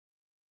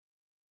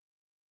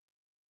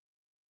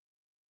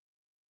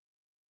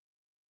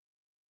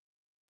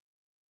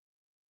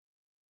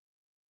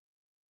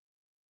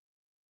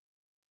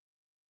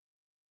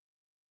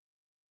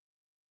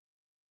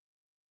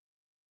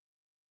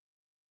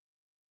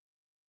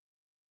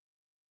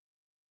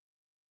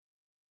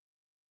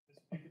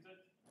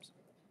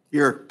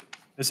Here.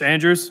 Ms.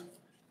 Andrews,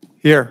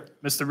 Here.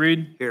 Mr.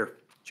 Reed, Here.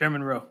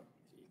 Chairman Rowe.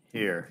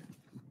 Here.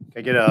 Can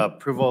I get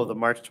approval of the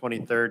March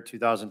 23rd,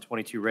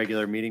 2022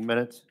 regular meeting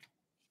minutes?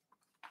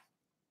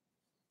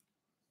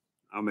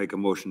 I'll make a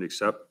motion to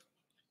accept.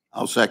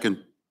 I'll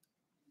second.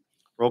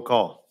 Roll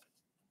call.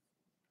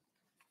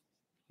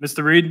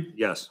 Mr. Reed,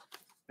 Yes.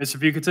 Mr.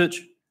 Vukitic,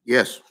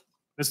 Yes.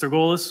 Mr.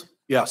 Golis,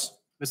 Yes.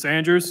 Mr.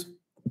 Andrews,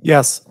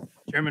 Yes.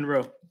 Chairman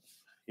Rowe.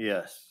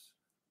 Yes.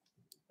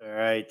 All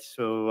right,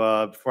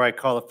 so before I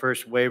call the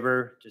first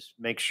waiver, just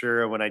make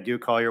sure when I do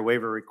call your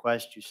waiver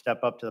request, you step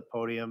up to the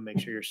podium, make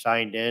sure you're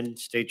signed in,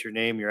 state your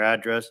name, your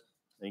address,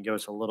 and give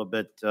us a little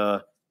bit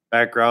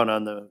background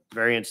on the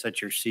variance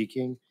that you're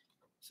seeking.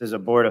 This is a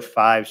board of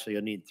 5, so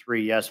you'll need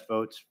 3 yes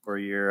votes for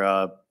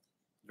your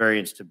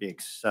variance to be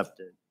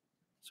accepted.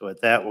 So with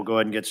that, we'll go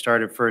ahead and get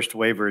started. First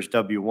waiver is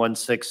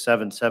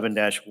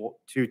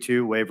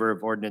W1677-22, waiver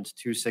of ordinance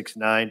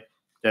 269-2001,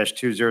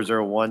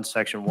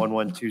 section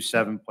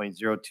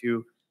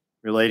 1127.02,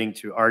 relating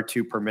to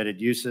R2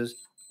 permitted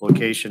uses.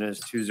 Location is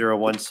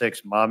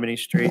 2016 Mominy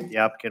Street. The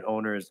applicant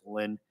owner is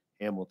Lynn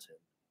Hamilton.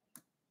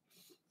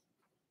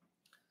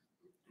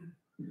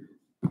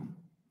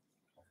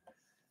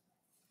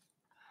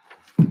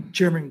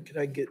 Chairman, could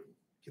I give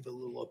a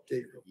little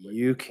update real quick?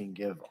 You can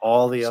give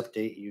all the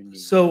update you need.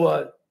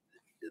 So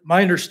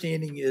my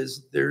understanding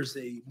is there's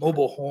a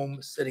mobile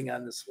home sitting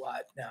on this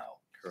lot now,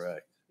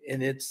 Correct.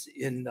 and it's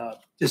in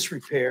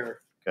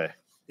disrepair. Okay.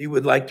 He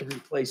would like to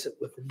replace it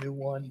with a new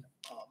one.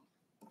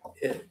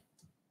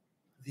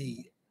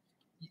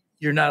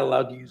 You're not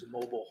allowed to use a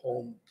mobile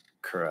home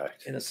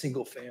Correct. in a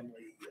single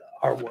family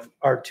R1,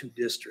 R2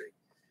 district.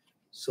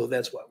 So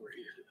that's why we're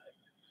here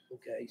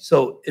tonight. Okay,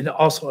 so, and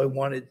also I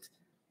wanted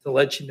to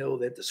let you know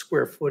that the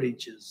square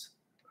footage is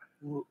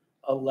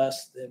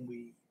less than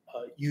we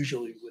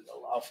usually would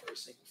allow for a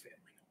single family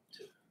home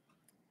too.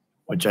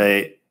 Which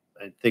I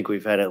think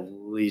we've had at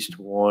least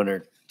 1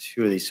 or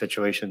 2 of these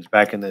situations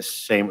back in this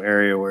same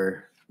area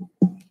where.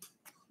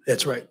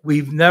 That's right.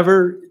 We've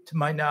never, to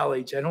my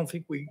knowledge, I don't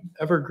think we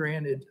ever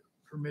granted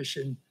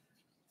permission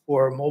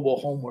for a mobile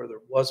home where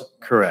there wasn't. one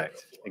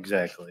Correct, before.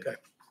 exactly. Okay.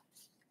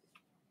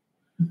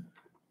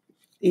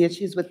 The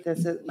issues with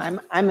this is, I'm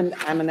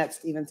Annette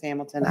Stevens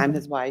Hamilton. I'm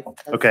his wife.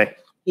 Okay,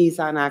 He's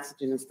on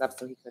oxygen and stuff,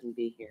 so he couldn't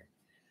be here.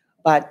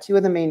 But 2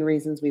 of the main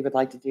reasons we would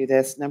like to do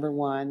this, number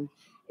 1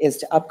 is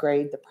to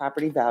upgrade the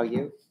property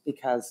value,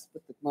 because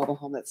with the mobile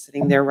home that's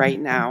sitting there right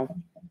now,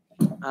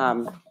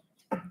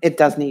 it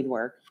does need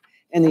work.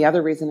 And the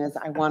other reason is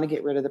I want to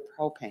get rid of the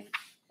propane.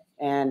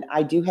 And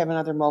I do have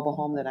another mobile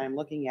home that I'm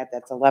looking at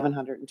that's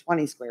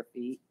 1,120 square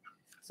feet.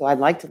 So I'd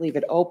like to leave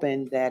it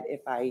open that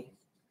if I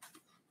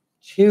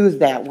choose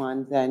that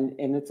one, then,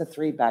 and it's a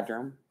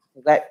 3-bedroom,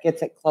 so that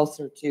gets it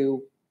closer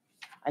to,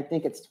 I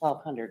think it's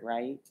 1,200,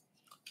 right?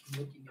 I'm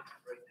looking at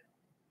it right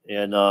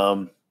now.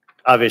 and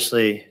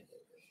obviously,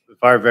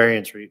 if our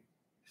variance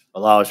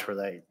allows for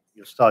that,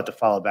 you'll still have to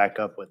follow back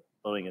up with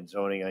building and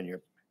zoning on your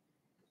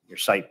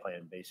site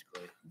plan,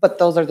 basically. But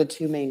those are the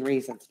 2 main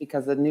reasons,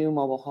 because the new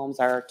mobile homes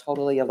are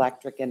totally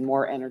electric and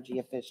more energy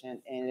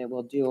efficient, and it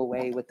will do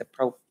away with that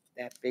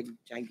big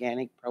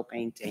gigantic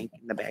propane tank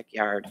in the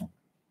backyard.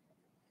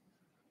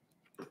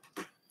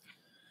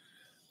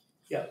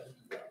 Yeah.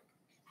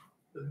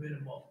 The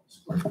minimum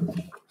square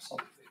footage for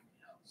something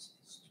else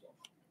is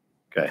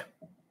 12. Okay.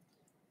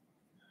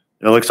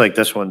 And it looks like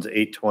this one's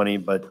 820,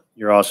 but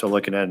you're also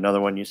looking at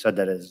another one. You said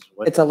that is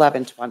what? It's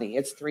 1,120.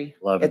 It's 3. It's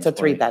a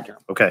 1120. 3-bedroom.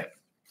 Okay,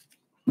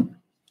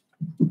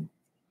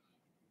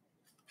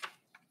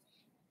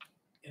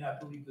 And I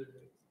believe they're.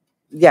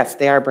 Yes,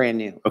 they are brand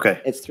new.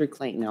 okay. It's through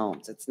Clayton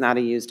Homes. It's not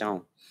a used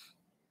home.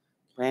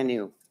 Brand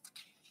new.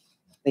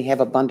 They have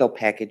a bundle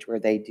package where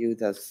they do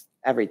this,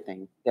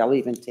 everything. They'll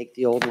even take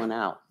the old one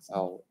out,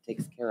 so it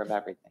takes care of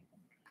everything.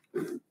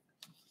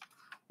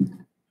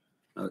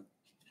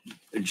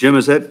 Jim,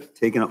 is that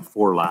taking up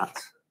 4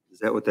 lots? Is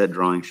that what that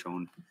drawing's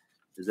showing?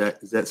 Is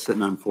that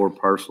sitting on 4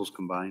 parcels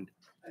combined?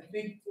 I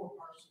think 4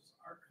 parcels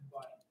are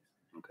combined.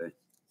 Okay.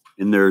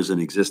 And there's an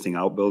existing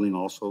outbuilding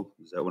also?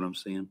 Is that what I'm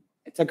seeing?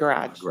 It's a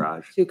garage.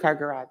 Garage. 2-car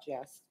garage,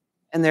 yes.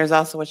 And there's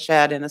also a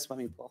shed and a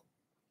swimming pool.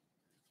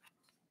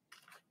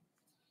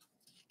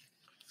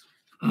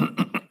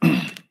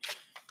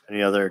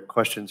 Any other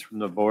questions from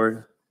the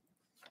board?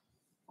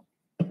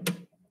 I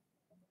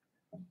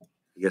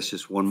guess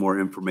just one more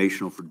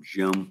informational for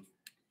Jim. Do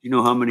you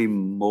know how many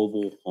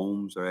mobile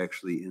homes are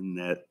actually in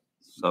that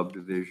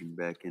subdivision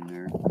back in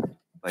there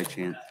by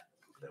chance?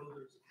 I know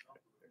there's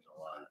a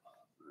lot.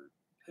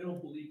 I don't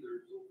believe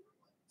there's over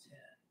like 10. I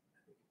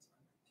think it's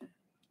under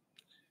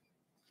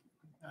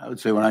 10. I would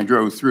say when I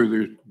drove through,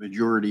 the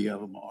majority of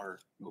them are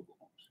mobile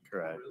homes.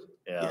 Correct.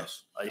 Yeah,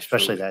 Yes.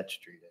 especially that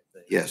street, I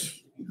think. Yes.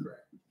 Correct.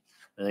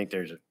 I think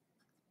there's It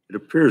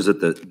appears that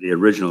the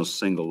original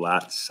single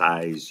lot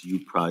size,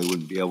 you probably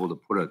wouldn't be able to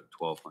put a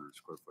 1,200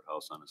 square foot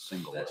house on a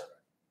single lot. That's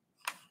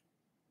right.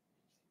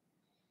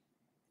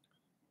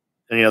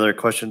 any other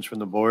questions from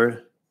the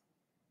board?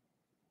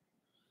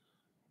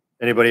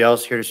 Anybody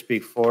else here to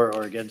speak for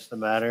or against the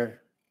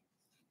matter?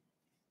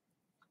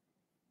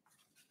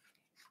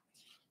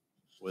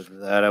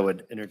 With that, I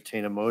would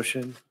entertain a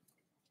motion.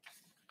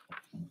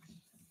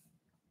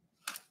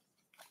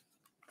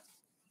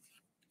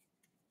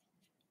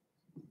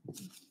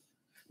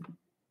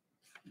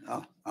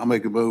 I'll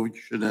make a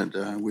motion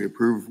that we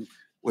approve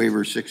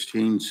waiver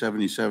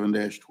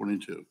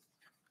 1677-22.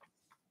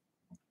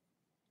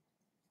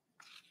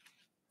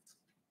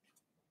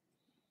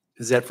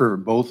 Is that for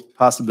both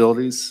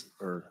possibilities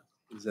or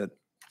is that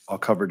all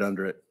covered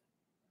under it?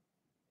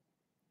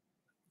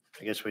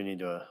 I guess we need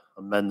to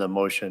amend the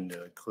motion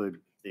to include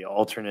the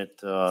alternate,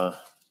 the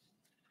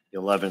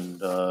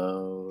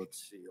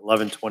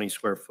 1120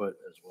 square foot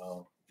as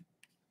well.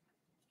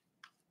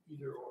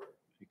 Either or.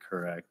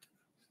 Correct.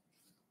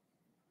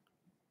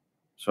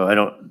 So I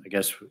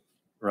guess,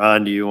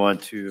 Ron, do you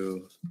want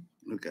to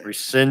Okay.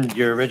 rescind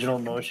your original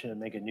motion and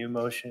make a new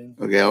motion?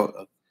 Okay,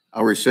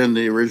 I'll rescind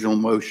the original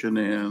motion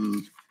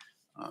and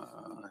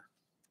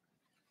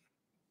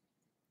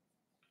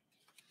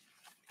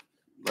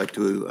like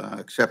to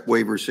accept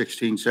waiver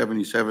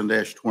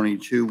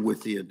 1677-22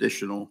 with the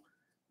additional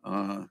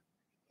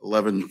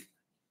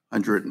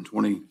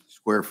 1,120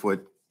 square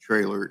foot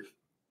trailer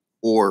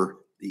or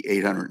the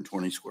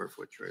 820 square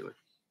foot trailer.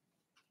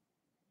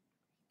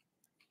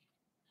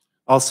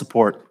 I'll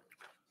support.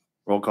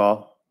 Roll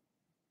call.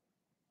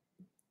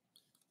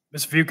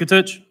 Mr.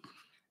 Vukitic,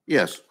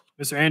 Yes.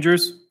 Mr.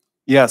 Andrews,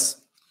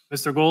 Yes.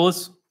 Mr.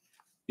 Golis,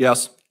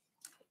 Yes.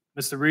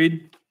 Mr.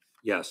 Reed,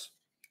 Yes.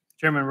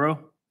 Chairman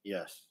Rowe.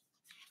 Yes.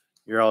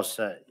 You're all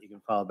set. You can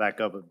follow back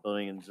up with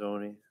building and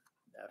zoning.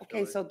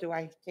 Okay, so do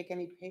I take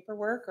any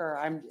paperwork or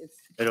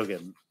It'll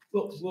get,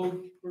 We're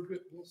good.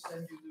 We'll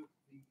send you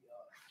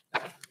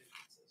the.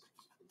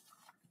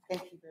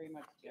 thank you very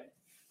much, Jim.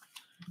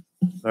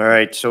 all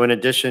right. So in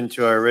addition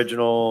to our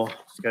original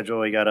schedule,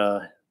 we got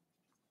a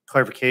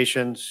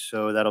clarification.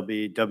 So that'll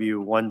be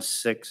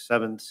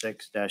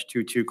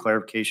W1676-22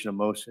 clarification of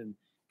motion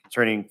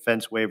concerning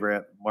fence waiver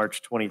at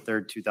March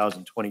 23rd,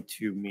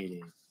 2022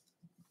 meeting.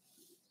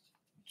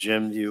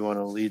 Jim, do you want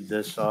to lead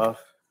this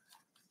off?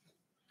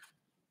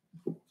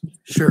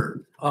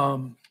 Sure.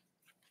 I've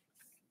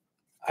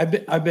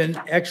been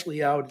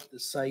actually out at the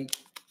site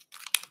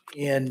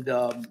and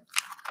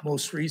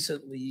most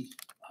recently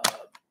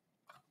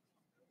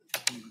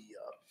the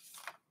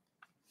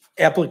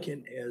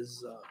applicant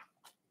has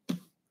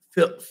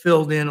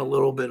filled in a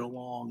little bit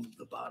along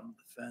the bottom of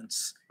the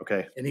fence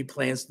Okay. and he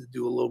plans to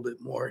do a little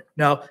bit more.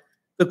 Now,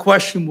 the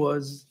question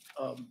was,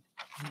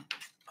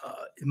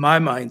 in my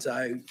mind's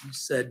eye, you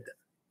said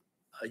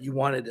you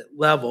wanted it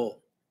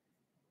level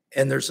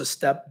and there's a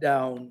step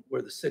down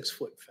where the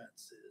 6-foot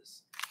fence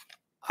is.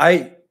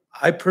 I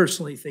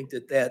personally think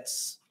that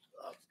that's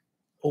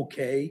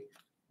okay.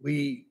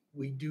 We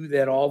do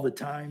that all the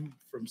time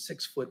from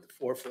 6-foot to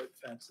 4-foot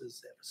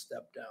fences, have a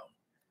step down.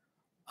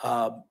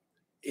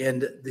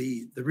 And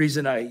the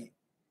reason I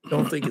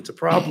don't think it's a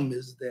problem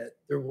is that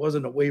there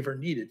wasn't a waiver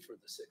needed for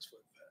the 6-foot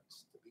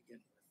fence to begin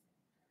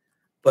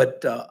with.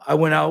 But I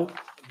went out,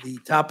 the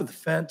top of the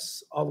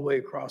fence all the way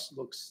across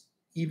looks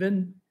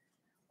even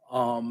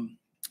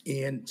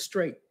and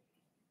straight.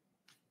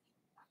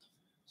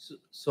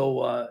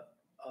 So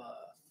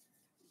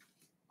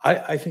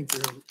I think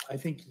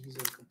he's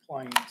in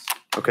compliance.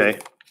 Okay.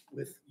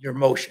 With your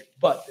motion,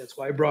 but that's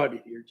why I brought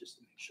it here, just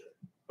to make sure.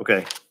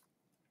 Okay.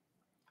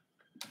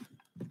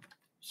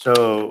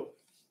 So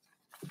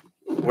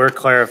we're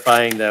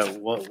clarifying that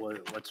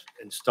what's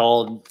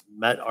installed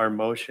met our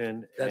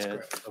motion. That's and-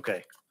 correct.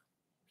 Okay.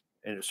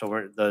 And so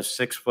the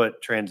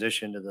 6-foot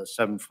transition to the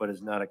 7-foot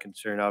is not a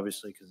concern,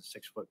 obviously, because the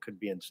 6-foot could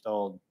be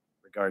installed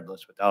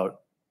regardless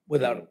without.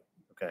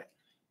 Okay.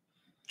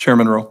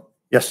 Chairman Rowe,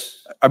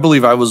 Yes. I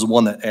believe I was the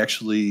one that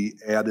actually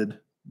added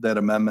that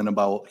amendment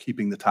about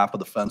keeping the top of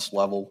the fence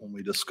level when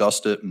we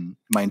discussed it. And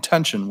my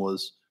intention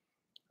was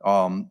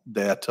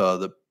that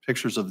the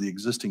pictures of the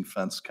existing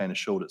fence kind of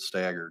showed it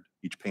staggered,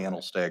 each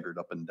panel staggered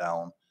up and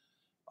down.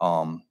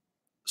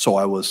 So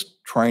I was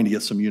trying to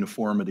get some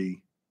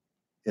uniformity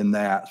in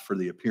that for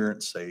the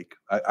appearance sake.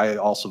 I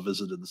also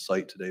visited the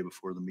site today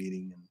before the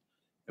meeting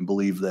and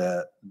believe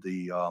that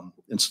the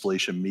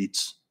installation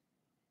meets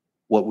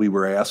what we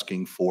were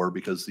asking for,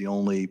 because the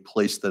only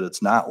place that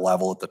it's not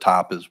level at the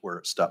top is where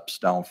it steps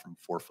down from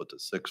 4-foot to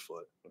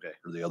 6-foot. Okay.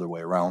 Or the other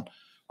way around,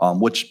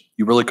 which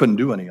you really couldn't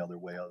do any other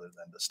way other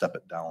than to step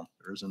it down.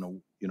 There isn't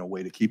a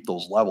way to keep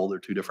those level. They're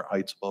two different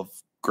heights above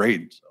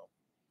grade. So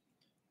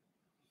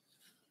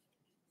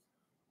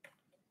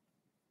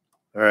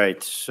All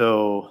right.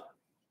 So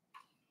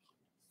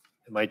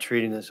am I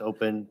treating this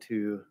open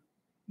to,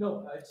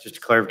 No.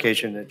 just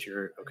clarification that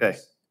you're, okay.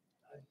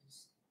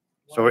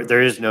 So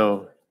there is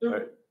no,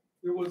 There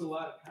was a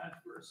lot of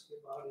controversy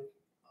about it,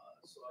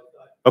 so I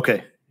thought. Okay.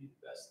 it'd be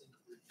the best thing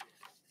to do.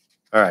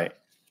 all right.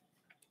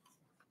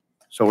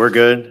 So we're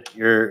good?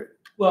 You're,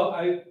 Well,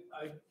 I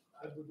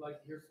would like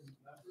to hear from the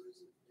members.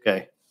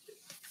 okay.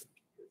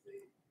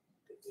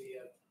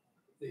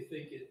 If they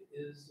think it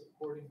is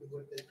according to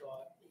what they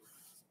thought.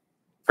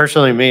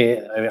 Personally,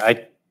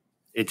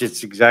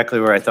 it's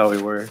exactly where I thought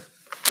we were,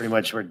 pretty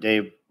much where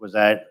Dave was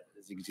at.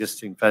 The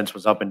existing fence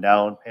was up and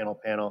down,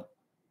 panel,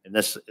 and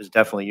this is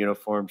definitely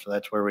uniform, so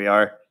that's where we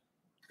are.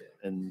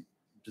 And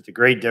just a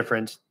great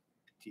difference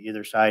to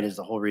either side is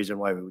the whole reason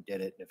why we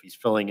did it. If he's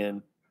filling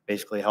in,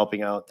 basically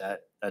helping out,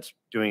 that's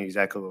doing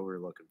exactly what we were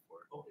looking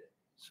for.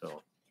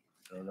 So,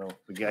 I don't know.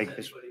 I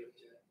guess-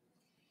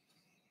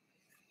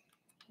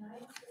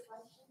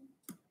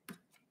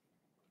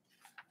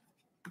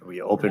 Are we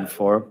open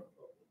for?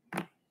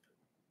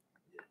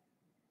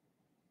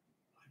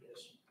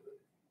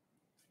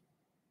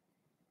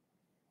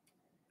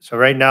 So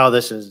right now,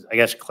 this is, I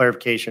guess,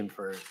 clarification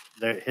for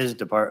his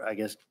department, I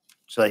guess,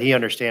 so that he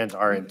understands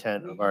our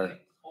intent of our.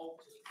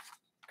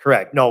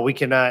 Correct. No, we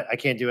cannot, I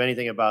can't do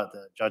anything about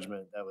the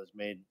judgment that was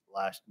made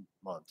last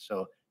month.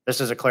 So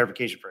this is a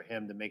clarification for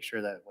him to make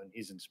sure that when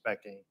he's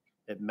inspecting,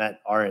 it met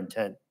our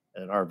intent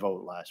and our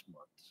vote last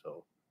month.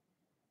 So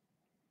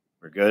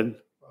we're good?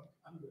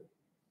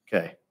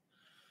 Okay.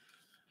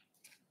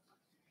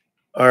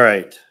 All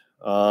right.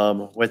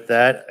 With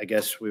that, I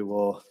guess we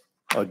will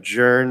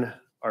adjourn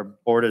our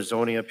Board of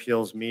Zoning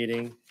Appeals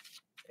meeting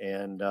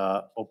and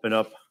open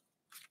up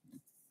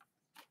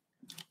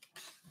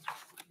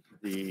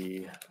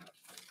the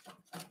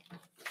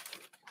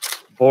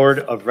Board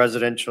of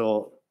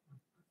Residential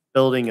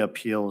Building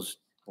Appeals.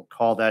 We'll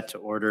call that to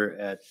order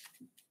at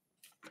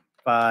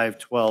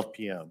 5:12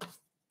 PM.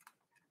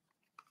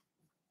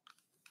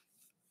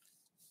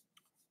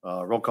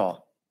 Roll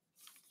call.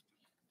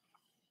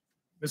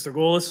 Mr.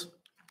 Golis,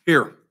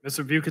 Here.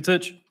 Mr.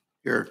 Vukitic,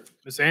 Here.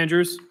 Ms.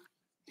 Andrews,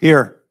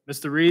 Here.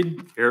 Mr.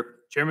 Reed, Here.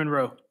 Chairman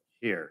Rowe.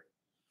 Here.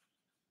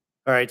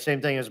 All right,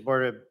 same thing as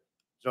Board of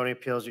Zoning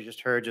Appeals you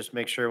just heard. Just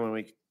make sure when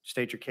we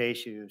state your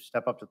case, you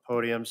step up to the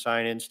podium,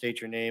 sign in,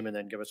 state your name, and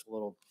then give us a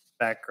little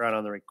background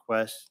on the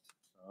request.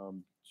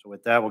 So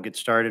with that, we'll get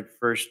started.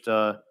 First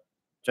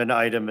agenda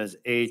item is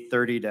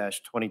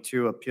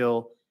A30-22,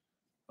 appeal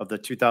of the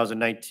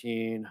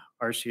 2019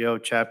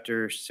 RCO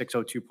Chapter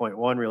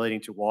 602.1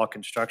 relating to wall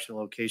construction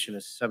location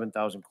is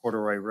 7,000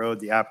 Corduroy Road.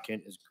 The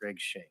applicant is Greg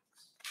Shanks.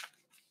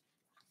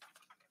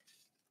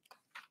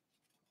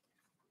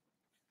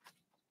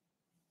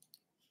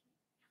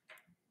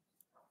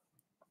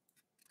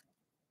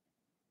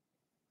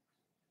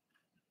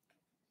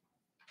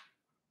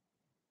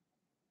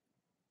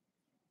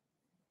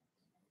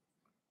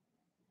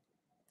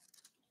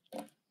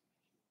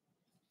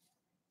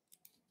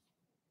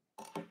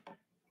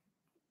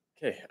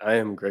 Okay, I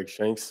am Greg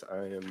Shanks. I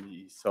am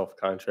the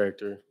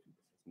self-contractor.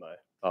 My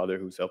father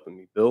who's helping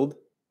me build.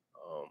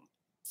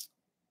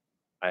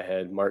 I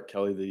had Mark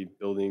Kelly, the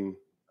building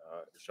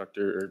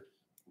instructor or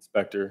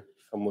inspector,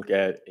 come look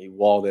at a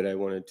wall that I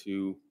wanted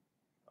to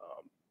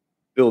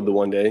build the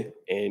one day,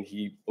 and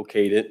he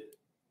okayed it.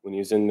 When he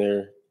was in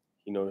there,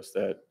 he noticed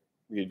that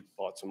we had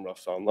bought some rough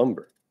sawn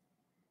lumber.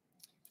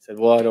 He said,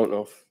 well, I don't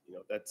know if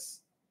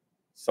that's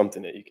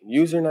something that you can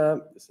use or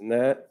not, this and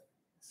that.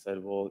 I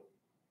said, well,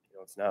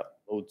 it's not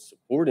load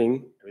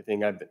supporting,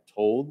 everything I've been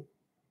told.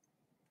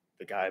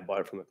 The guy I bought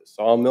it from at the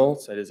sawmill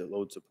said, is it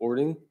load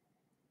supporting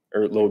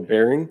or load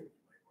bearing?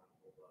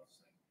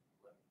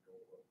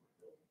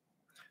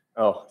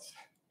 Oh,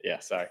 yeah,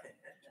 sorry.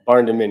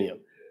 Barn dominium.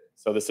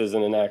 So this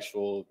isn't an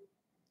actual,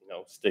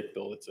 stick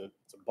build. It's a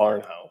barn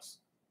house.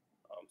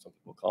 Some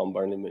people call them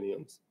barn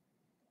dominiums.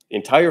 The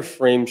entire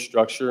frame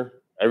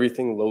structure,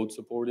 everything load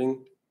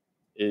supporting,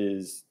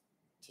 is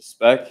to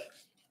spec.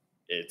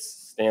 It's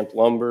stamped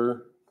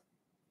lumber,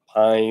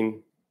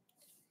 pine,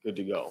 good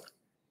to go.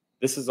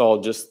 This is all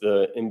just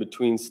the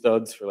in-between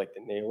studs for like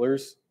the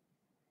nailers.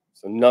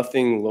 So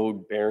nothing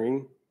load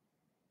bearing.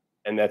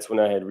 And that's when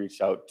I had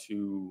reached out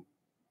to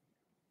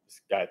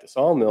this guy at the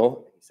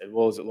sawmill. He said,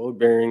 well, is it load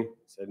bearing?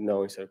 I said,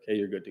 no. He said, okay,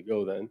 you're good to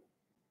go then.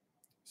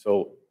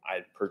 So I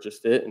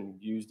purchased it and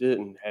used it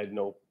and had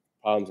no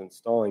problems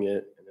installing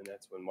it. And then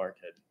that's when Mark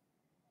had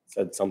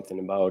said something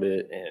about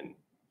it. And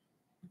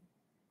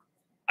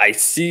I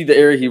see the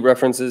area he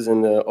references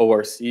in the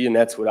ORC, and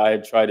that's what I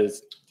had tried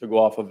to go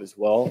off of as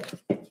well.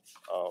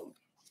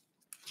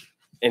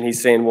 And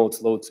he's saying, well,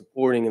 it's load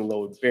supporting and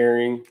load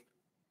bearing.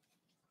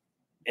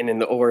 And in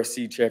the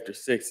ORC Chapter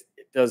 6,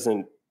 it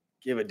doesn't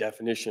give a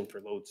definition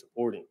for load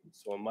supporting.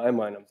 So in my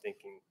mind, I'm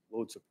thinking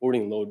load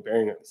supporting and load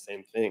bearing are the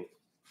same thing.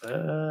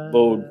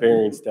 Load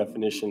bearing's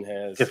definition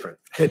has Different.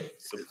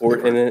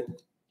 support in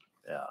it.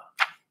 Yeah.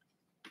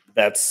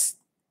 That's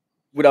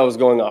what I was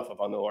going off of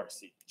on the ORC,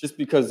 just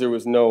because there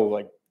was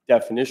no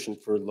definition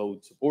for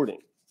load supporting,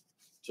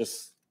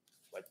 just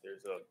like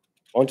there's a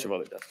bunch of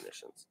other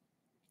definitions.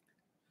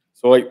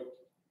 So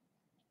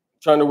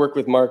trying to work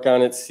with Mark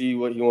on it, see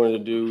what he wanted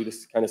to do.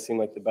 This kind of seemed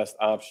like the best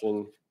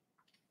option,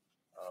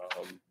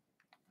 and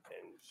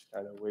just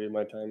kind of waited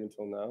my time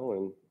until now.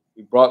 And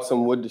we brought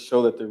some wood to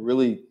show that there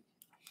really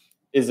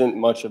isn't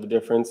much of a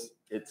difference.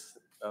 It's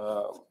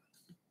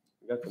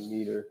we got the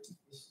meter.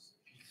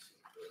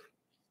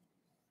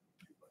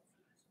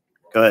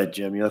 Go ahead,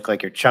 Jim. You look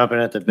like you're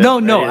chomping at the bit. No,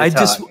 ready to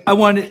talk. I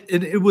wanted,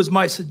 it was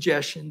my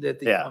suggestion that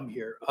they Yeah. come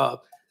here. It's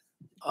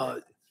How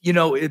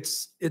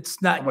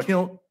not much-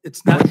 kiln,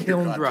 it's How not much your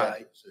kiln contract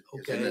dry. is in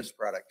okay? this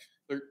product.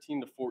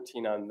 13 to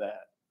 14 on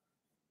that.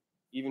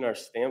 Even our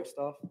stamp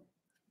stuff,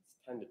 it's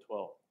 10 to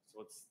 12.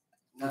 So it's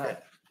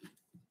not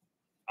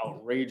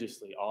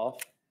outrageously off.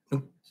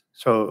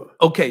 So,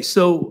 Okay,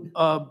 so,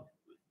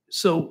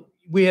 so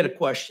we had a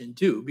question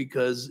too,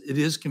 because it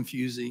is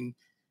confusing.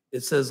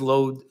 It says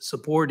load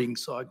supporting,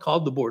 so I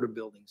called the Board of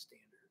Building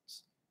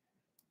Standards.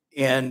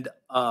 And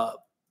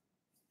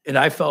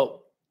I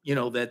felt, you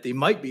know, that they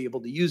might be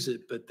able to use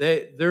it, but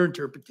their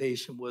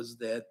interpretation was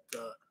that,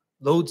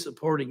 load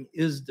supporting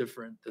is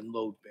different than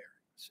load bearing.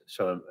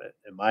 so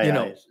in my You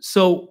know, eyes,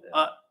 so,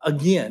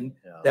 again,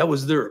 yeah. that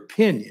was their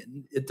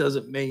opinion. It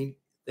doesn't mean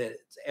that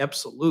it's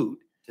absolute.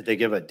 Did they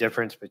give a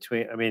difference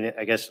between, I mean,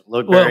 I guess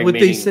load Well, bearing what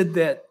they meaning said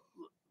that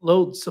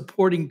load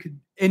supporting could,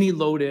 any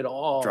load at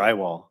all.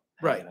 drywall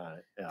Right. hanging on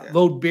it. Yeah,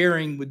 Load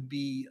bearing would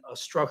be a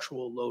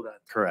structural load on.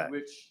 correct.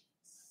 Which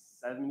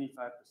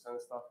 75%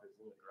 of stuff is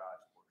in the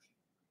garage portion.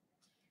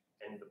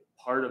 And the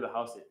part of the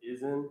house it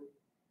is in,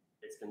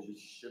 it's gonna be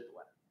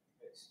shiplap.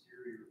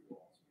 Exterior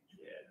walls.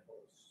 Yeah.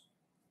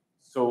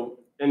 So,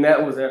 and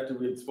that was after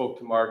we had spoke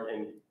to Mark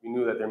and we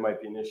knew that there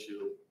might be an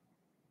issue.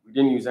 We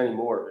didn't use any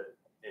more of it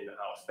in the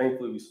house.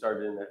 Thankfully, we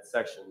started in that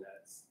section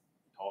that's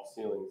tall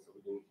ceilings, so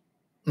we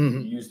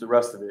didn't Mhm. use the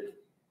rest of it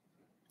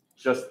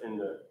just in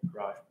the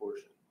garage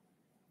portion.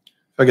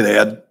 If I could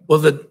add, Well,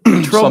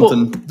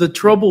 Something- the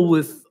trouble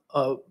with,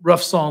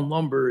 rough sawn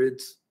lumber,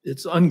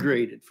 it's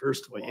ungraded,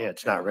 first of all. Well, yeah,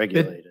 it's not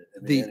regulated. I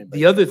mean, The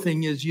anybody- other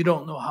thing is you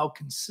don't know how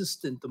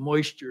consistent the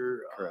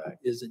moisture Correct.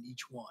 is in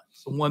each one.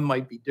 So one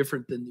might be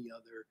different than the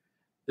other.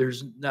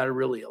 There's not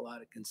really a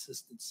lot of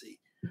consistency.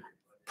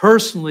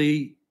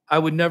 Personally, I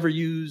would never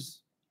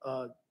use,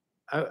 I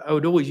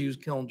would always use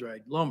kiln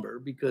dried lumber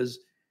because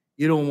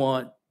you don't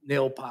want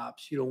nail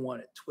pops, you don't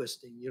want it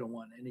twisting, you don't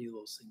want any of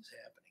those things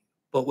happening.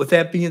 But with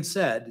that being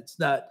said, it's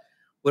not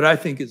what I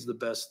think is the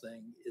best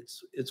thing.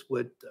 It's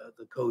what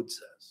the code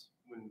says.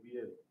 When we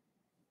had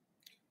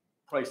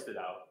priced it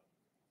out,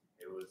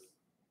 it was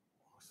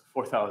almost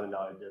a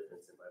 $4,000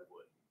 difference in my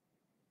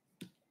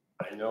wood.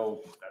 I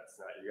know that's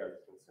not your guys'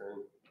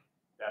 concern.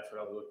 That's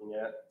what I was looking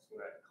at. So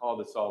when I called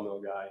the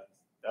sawmill guy,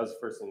 that was the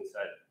first thing he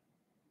said.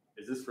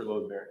 Is this for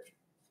load bearing?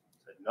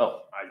 I said,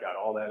 no, I got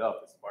all that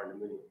up. It's barn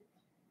dominium.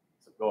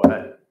 So go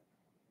ahead.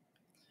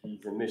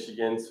 He's in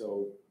Michigan,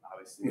 so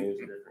obviously there's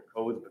different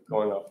codes, but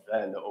going off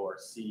that in the ORC,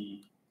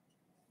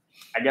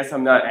 I guess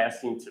I'm not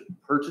asking to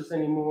purchase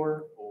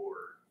anymore or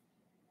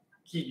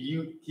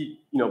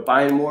keep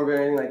buying more of it or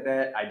anything like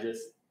that. I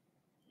just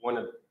want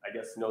to, I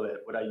guess, know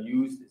that what I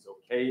used is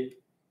okay.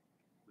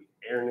 We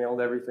air nailed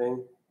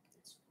everything.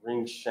 It's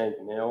ring shank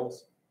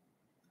nails.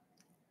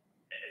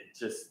 It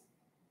just,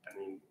 I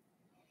mean,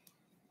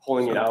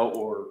 pulling it out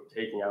or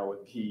taking out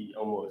would be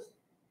almost.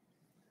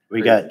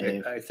 We got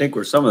Dave. I think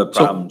where some of the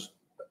So- problems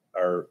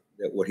are,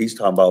 that what he's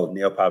talking about with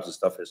nail pops and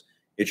stuff is,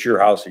 it's your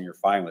house and you're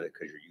fine with it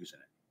because you're using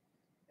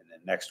it. And then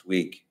next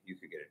week, you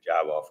could get a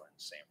job offer in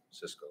San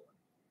Francisco.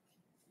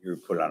 You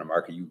put it on the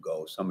market, you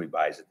go, somebody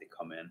buys it, they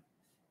come in.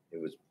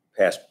 It was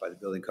passed by the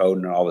building code,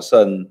 and all of a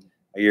sudden,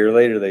 a year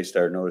later, they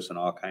start noticing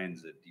all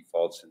kinds of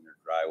defaults in their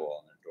drywall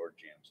and their door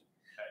jambs.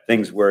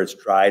 Things where it's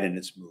dried and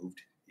it's moved,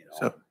 you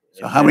know.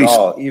 So how many-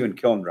 Even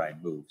kiln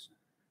dried moves.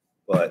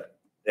 But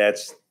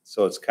that's,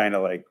 so it's kind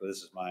of like, well,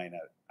 this is mine,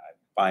 I'm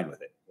fine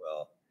with it.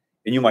 Well,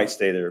 and you might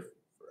stay there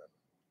forever.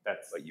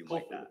 That's But you might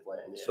hopefully the not. plan,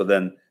 yeah. So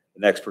then the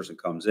next person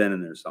comes in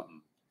and there's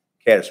something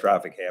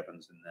catastrophic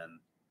happens, and then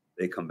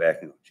they come back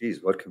and go,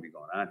 geez, what can be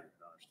going on here? I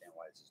don't understand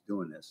why it's just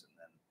doing this. And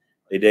then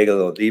they dig a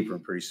little deeper,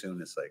 and pretty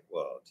soon it's like,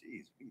 well,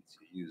 geez, he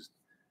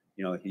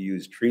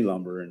used tree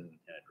lumber and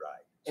it dried.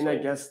 And I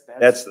So guess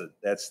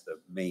that's the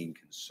main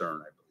concern,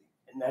 I believe.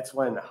 and that's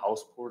why in the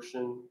house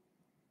portion,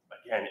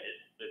 again,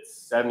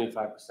 it's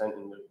 75%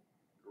 in the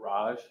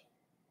garage,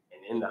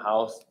 and in the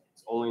house,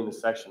 it's only in the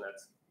section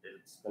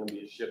it's going to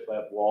be a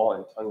shiplap wall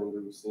and tongue and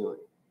groove ceiling.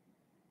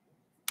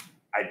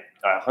 I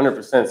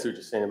 100% see what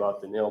you're saying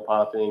about the nail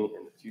popping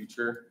in the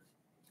future.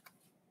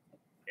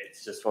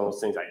 It's just one of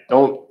those things. I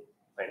don't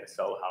plan to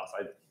sell the house.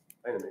 I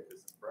plan to make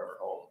this a forever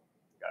home.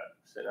 Got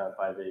sitting on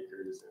 5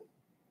 acres, and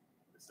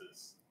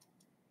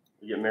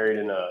we get married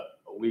in a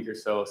week or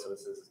so, so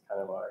this is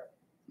kind of our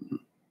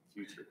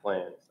future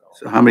plan.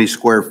 So how many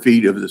square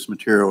feet of this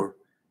material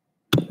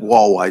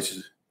wall wise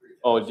is?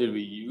 Oh, did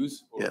we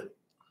use? Or- Yeah.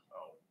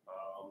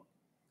 Oh,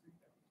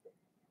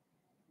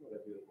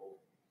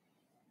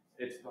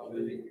 it's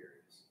probably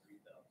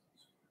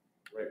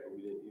right, but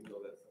we didn't use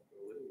all that stuff for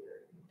the living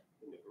area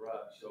in the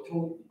garage. So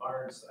Total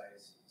barn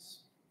size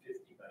is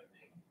 50 by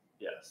 90.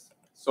 yes,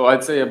 so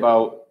I'd say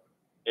about,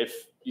 if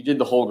you did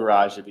the whole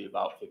garage, it'd be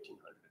about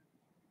 1,500.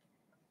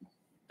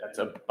 That's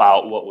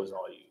about what was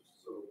all used.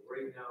 So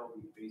right now,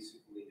 we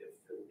basically have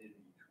filled in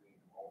between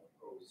all the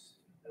posts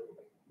in the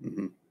building.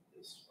 Mhm.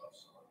 with This rough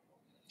sawn.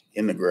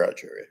 In the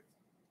garage area.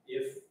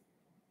 If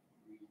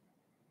we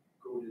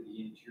go to the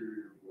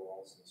interior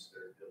walls and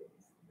start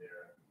building from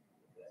there,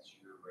 if that's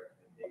your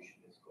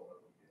recommendation, is going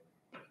with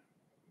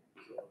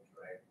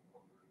drag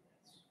lumber,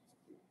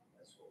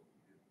 that's what we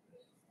do.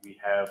 We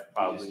have We just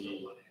probably,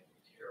 don't wanna have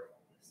to tear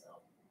all this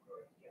out.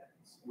 Right.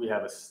 we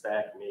have a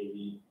stack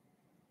maybe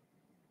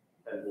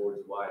 10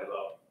 boards wide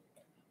about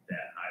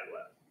that high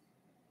left.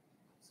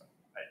 So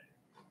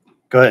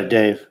Go ahead,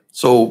 Dave.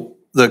 So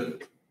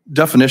the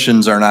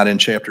definitions are not in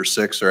chapter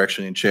 6, they're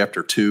actually in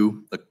chapter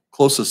 2. The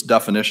closest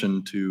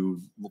definition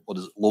to what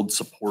is it, load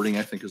supporting,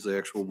 I think is the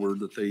actual word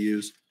that they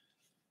use.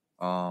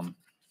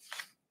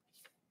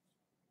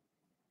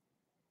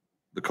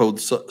 The code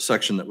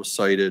section that was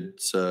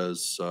cited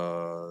says,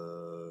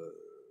 I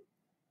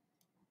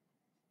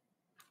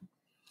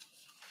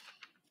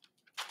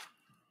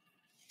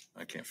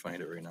can't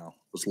find it right now.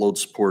 It was load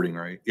supporting,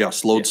 right?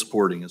 Yes, load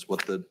supporting is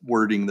what the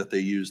wording that they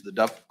use.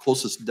 The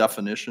closest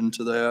definition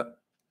to that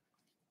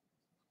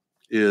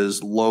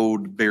is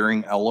load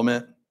bearing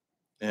element.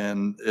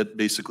 And it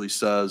basically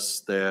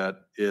says that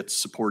it's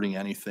supporting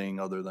anything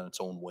other than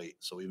its own weight.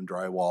 So even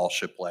drywall,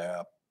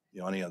 shiplap,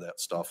 any of that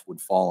stuff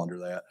would fall under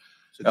that.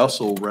 I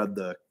also read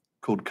the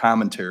code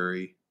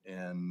commentary,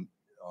 and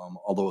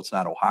although it's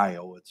not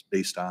Ohio, it's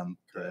based on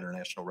the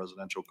International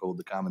Residential Code,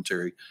 the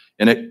commentary.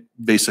 And it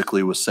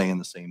basically was saying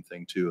the same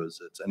thing too,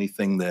 is it's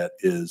anything that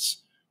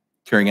is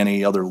carrying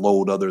any other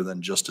load other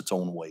than just its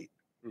own weight.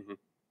 Mm-hmm.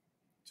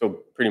 So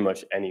pretty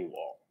much any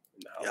wall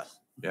in the house.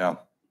 Yeah.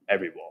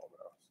 Every wall in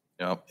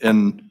the house. Yeah.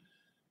 And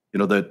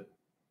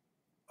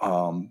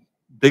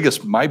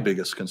my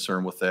biggest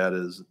concern with that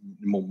is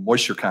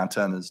moisture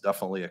content is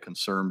definitely a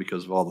concern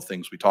because of all the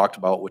things we talked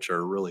about, which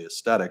are really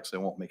aesthetics. They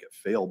won't make it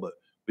fail, but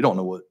we don't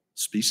know what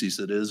species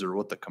it is or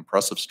what the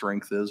compressive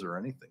strength is or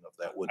anything of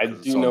that wood. I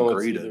do know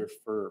it's either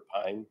fir or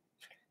pine.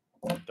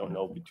 I don't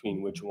know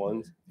between which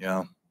ones.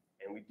 Yeah.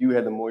 And we do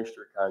have the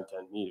moisture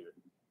content meter.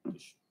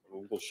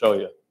 We can show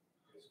you.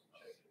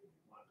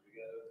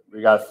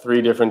 We got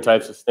 3 different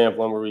types of stamp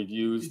lumber we've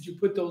used. Did you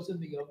put those in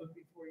the oven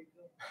before you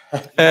go?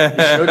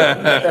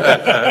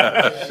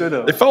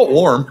 Should've. They felt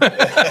warm. There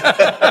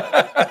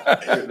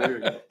we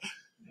go.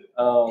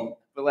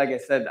 But like I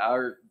said,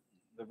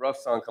 the rough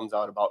sawn comes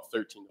out about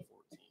 13 to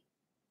 14,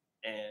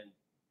 and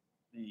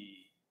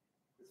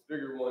this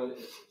bigger one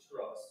is the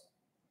truss.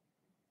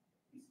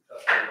 These cut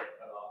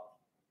off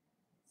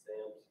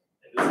stamps,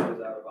 and this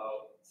comes out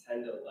about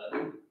 10 to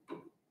 11,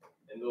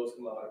 and those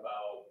come out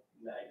about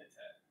 9 to 10.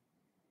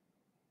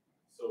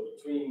 So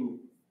between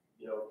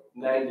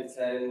 9 to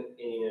 10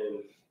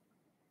 and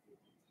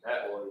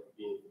that one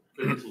being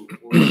 13 to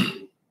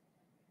 14,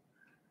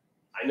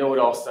 I know it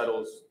all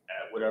settles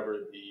at whatever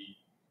the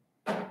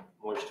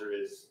moisture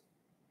is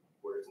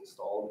where it's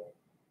installed.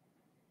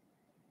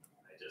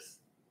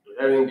 With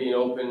everything being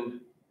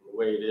open the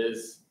way it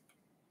is.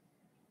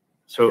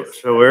 So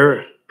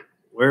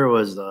where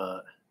was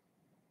the?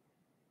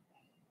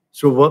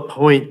 So what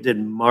point did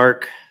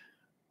Mark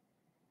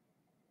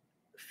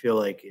feel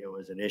like it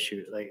was an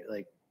issue?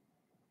 Like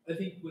I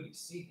think when he's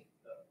seen it,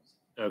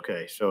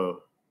 okay,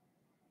 so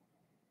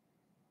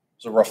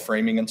It's a rough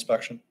framing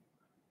inspection.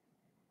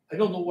 I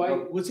don't know why.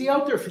 Was he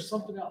out there for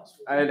something else?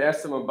 I had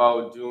asked him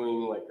about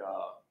doing like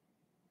a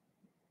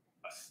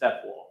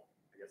step wall,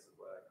 I guess is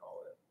what I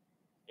call it.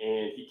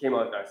 And he came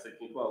out and I said,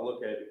 can you come out and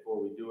look at it before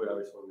we do it? I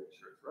just want to make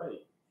sure it's right.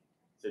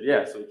 He said,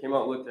 yeah. So he came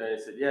out and looked at it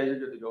and said, yeah, you're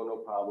good to go, no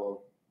problem.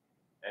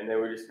 And then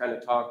we just kind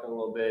of talked a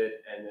little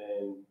bit, and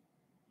then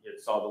he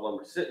saw the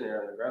lumber sitting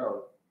there on the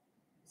ground.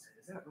 He said,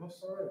 is that rough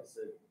sawn? I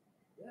said,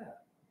 yeah.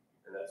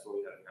 And that's when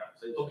we had a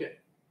conversation. Okay.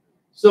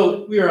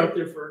 So we were out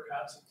there for a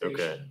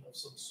consultation of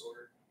some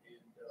sort.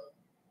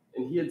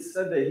 And he had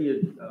said that he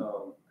had,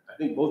 I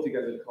think both you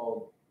guys had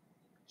called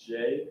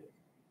Jay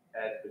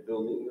at the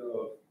building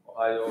of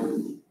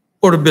Ohio.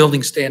 Board of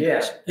Building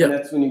Standards. Yeah. And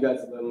that's when you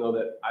guys let him know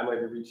that I might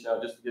be reaching out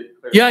just to get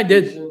clarification. Yeah, I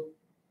did.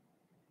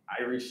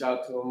 I reached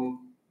out to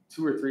him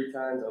 2 or 3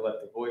 times. I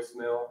left a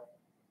voicemail.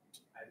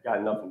 I've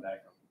got nothing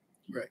back on.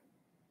 Right.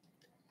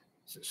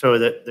 So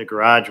the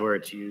garage where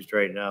it's used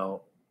right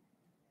now,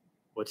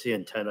 what's the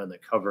intent on the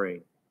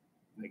covering?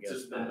 I guess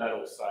Just the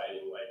metal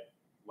siding,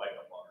 like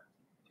a barn.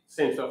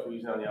 Same stuff we're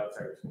using on the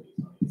outside, we're going to use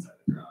on the inside of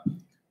the garage.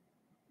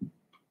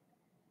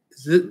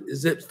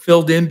 Is it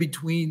filled in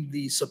between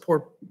the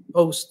support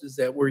posts? Is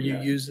that where you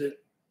Yeah. use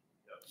it?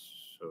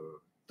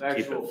 so The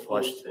keep actual it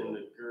flush posts and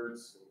the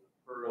girts and the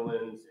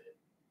purlins and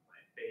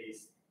my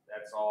base,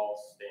 that's all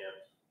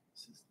stamped.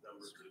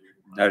 Numbers.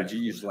 Now, did you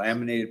use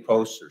laminated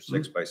posts or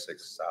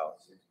 6x6 solid?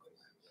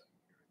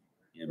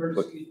 You didn't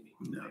put It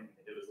was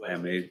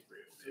laminated.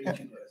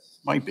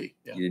 Might be.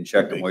 You didn't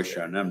check the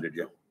moisture on them, did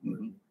you?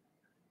 Mhm.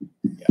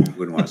 You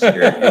wouldn't want to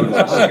scare. You wouldn't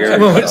want to scare.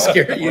 Well, it's yourself.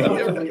 scary.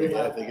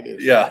 Yeah, I think it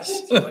is.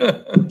 Yes.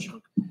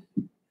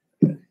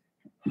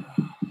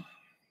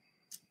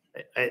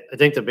 I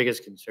think the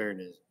biggest concern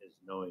is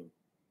knowing.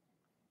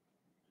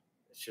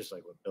 It's just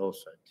like what Bill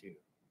said too.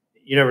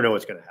 You never know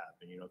what's going to happen.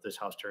 If this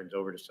house turns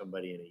over to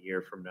somebody in a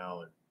year from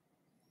now, and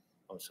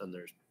all of a sudden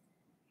there's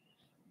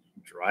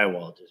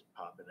drywall just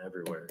popping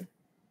everywhere. I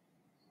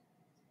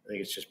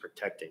think it's just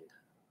protecting.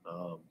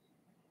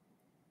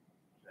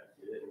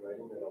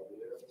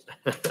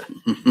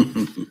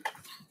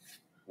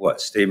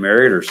 What, stay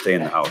married or stay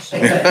in the house?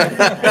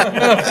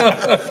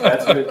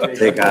 That's what it takes.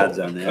 Take odds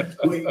on that.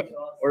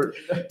 Or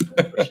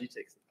she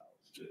takes the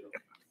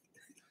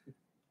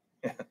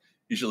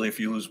Usually if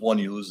you lose one,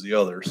 you lose the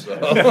other, so.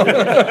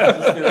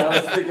 I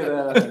was thinking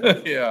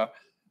that. Yeah.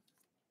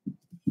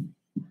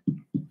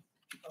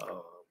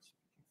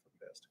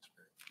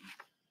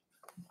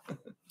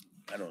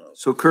 I don't know.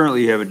 So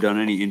currently you haven't done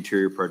any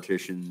interior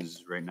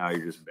partitions. Right now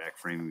you're just back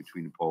framing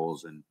between the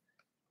poles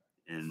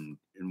and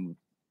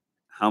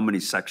how many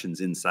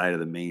sections inside of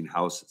the main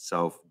house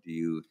itself do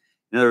you,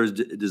 in other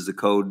words, does the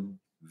code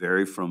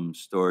vary from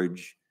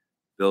storage,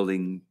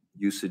 building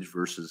usage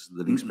versus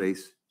living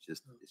space?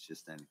 It's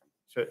just anything.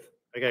 So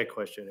I got a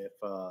question. If,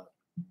 a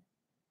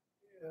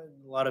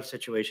lot of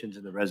situations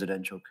in the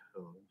residential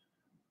code,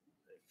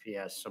 if he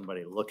has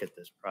somebody look at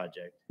this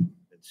project and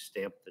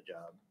stamp the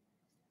job,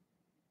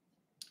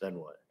 then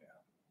what?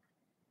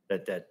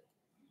 That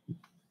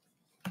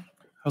I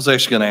was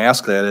actually going to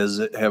ask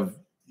that have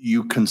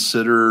you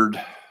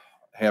considered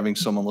having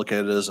someone look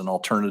at it as an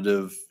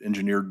alternative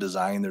engineered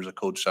design? There's a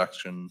code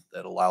section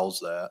that allows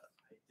that.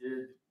 I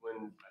did when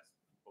I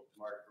spoke to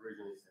Mark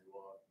originally, said,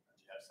 well,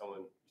 you have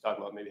someone,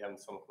 talking about maybe having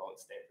someone come out and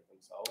stamp it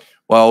themselves.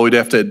 Well, we'd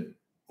have to,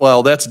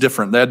 well, that's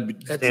different.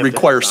 That'd Stamp it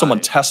require someone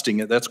inside. testing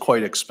it. That's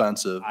quite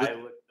expensive. I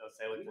looked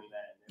into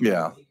that.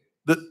 Yeah.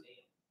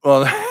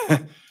 Well,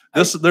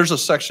 there's a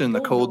section in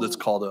the code that's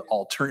called an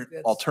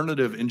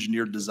alternative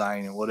engineered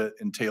design, and what it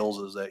entails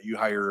is that you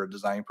hire a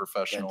design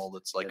professional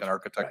that's like an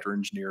architect or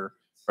engineer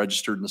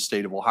registered in the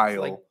state of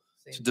Ohio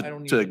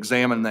to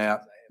examine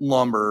that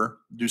lumber,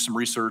 do some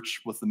research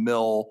with the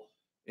mill,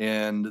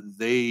 and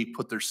they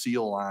put their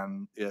seal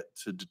on it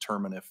to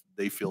determine if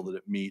they feel that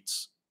it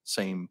meets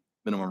same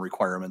minimum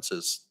requirements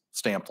as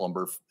stamped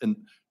lumber in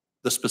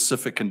the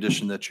specific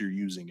condition that you're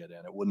using it in.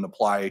 It wouldn't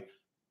apply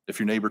if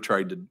your neighbor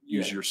tried to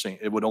use your same,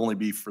 it would only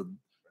be for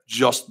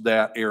just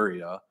that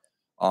area.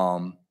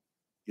 You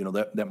know,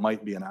 that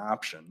might be an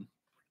option.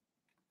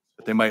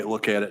 But they might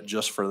look at it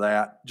just for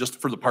that,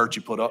 just for the parts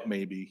you put up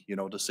maybe, you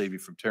know, to save you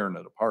from tearing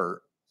it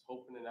apart.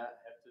 Hoping to not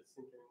have to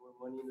sink any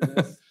more money into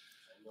this.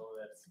 I know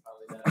that's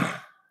probably not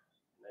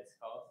a nice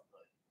cost,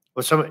 but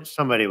well,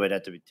 somebody would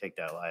have to take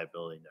that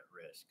liability and that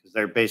risk because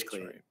they're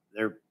basically right.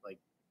 they're like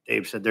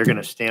Dave said, they're going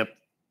to stamp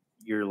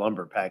your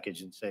lumber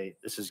package and say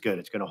this is good.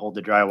 It's going to hold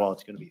the drywall.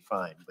 It's going to be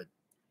fine. But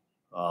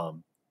I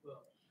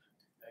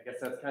guess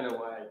that's kind of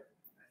why I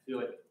feel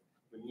like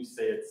when you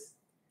say it's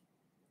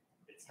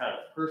kind of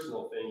a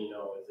personal thing, you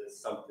know, is this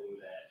something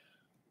that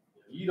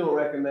you don't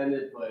recommend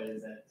it, but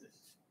is that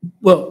just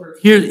Well,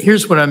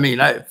 here's what I mean.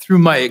 Through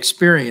my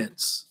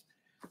experience,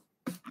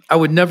 I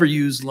would never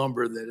use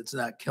lumber that it's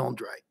not kiln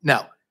dried.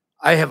 Now,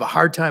 I have a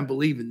hard time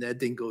believing that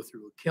didn't go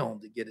through a kiln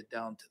to get it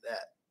down to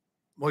that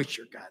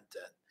moisture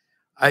content.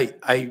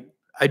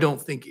 I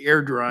don't think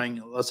air drying,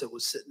 unless it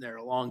was sitting there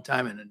a long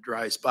time in a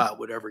dry spot,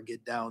 would ever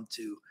get down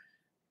to,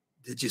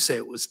 did you say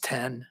it was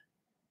 10?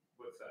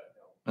 what's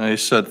that? I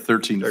said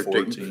 13 to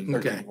 13. 14.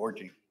 Okay.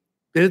 14.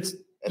 It's,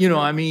 you know,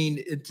 I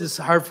mean, it's just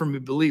hard for me to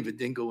believe it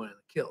didn't go in the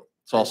kiln.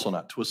 It's also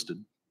not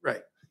twisted.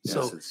 Right. Yes,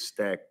 So it's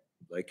stacked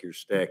like you're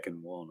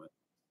stacking walnut.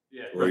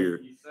 Yeah, Or you're-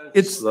 he says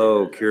It's-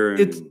 Slow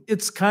curing.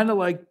 it's kind of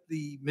like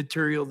the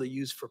material they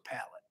use for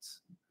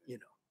pallets, you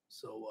know,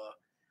 so,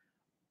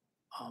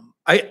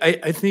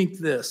 I think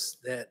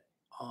that,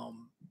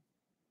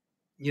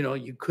 you know,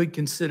 you could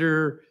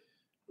consider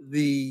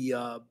the,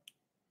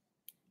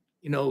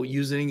 you know,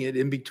 using it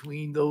in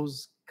between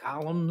those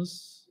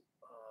columns,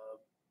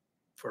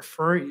 for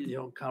furring, you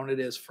know, count it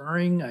as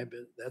furring. I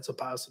bet that's a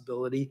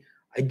possibility.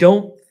 I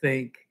don't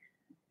think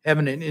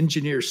having an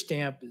engineer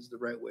stamp is the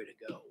right way to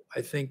go.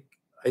 I think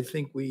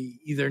we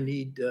either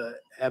need to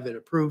have it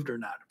approved or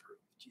not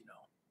approved, you know.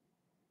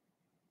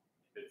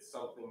 it's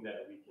something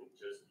that we can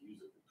just use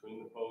it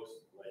between the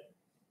posts, like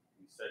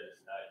you said,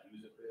 it's not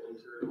use it for the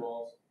interior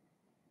walls.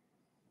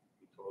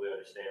 We totally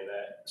understand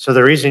that. so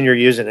the reason you're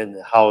using it in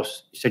the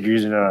house, you said you're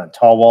using it on a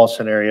tall wall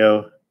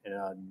scenario and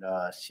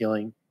on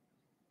ceiling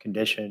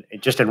condition,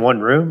 just in one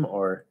room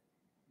or?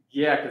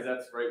 Yeah, because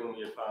that's right when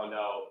we had found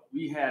out.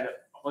 We had a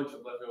bunch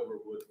of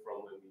leftover wood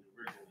from when we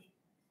originally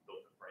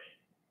built the frame.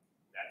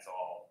 That's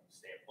all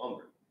stamped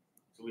lumber.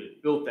 So we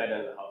had built that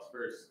in the house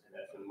first, and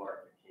that's when the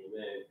market came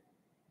in.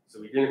 So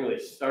we didn't really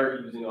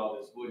start using all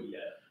this wood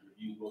yet.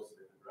 We used most of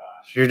it in the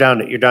garage. So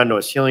you're down to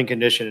a ceiling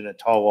condition and a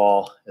tall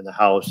wall in the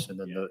house and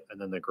then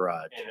the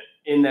garage. And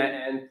in that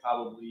end,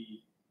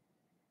 probably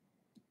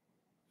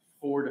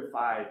 4 to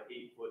 5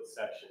 8-foot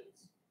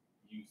sections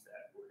use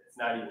that wood. It's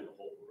not even the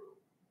whole room.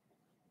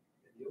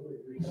 The only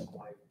reason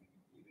why we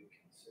even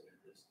consider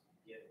this to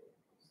begin with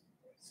was the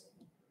price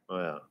Oh,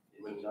 yeah.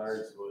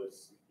 Menards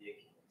was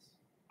ridiculous.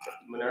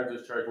 Menards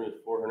was charging me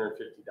 $450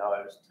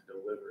 to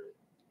deliver it,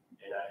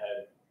 and I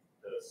had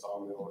the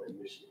sawmill in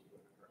Michigan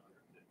deliver for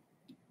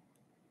 $150,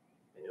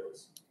 and it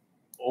was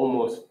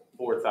almost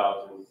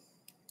 $4,000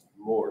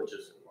 more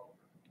just in lumber.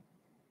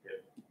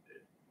 It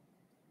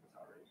was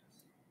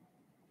outrageous.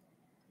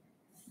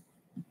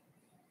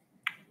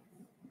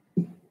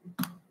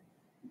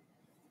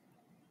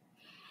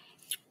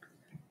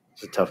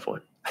 It's a tough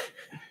one.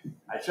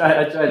 I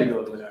tried to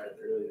go with Menards,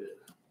 I really did.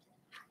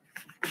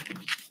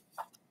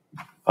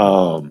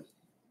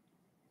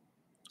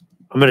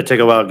 I'm gonna take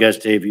a wild guess,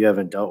 Dave, you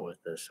haven't dealt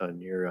with this on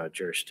your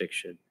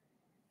jurisdiction.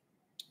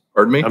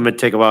 Pardon me? I'm gonna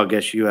take a wild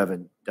guess you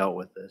haven't dealt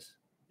with this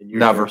in your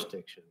Never.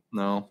 jurisdiction.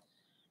 No.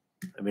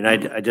 I mean, I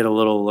did a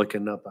little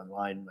looking up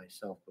online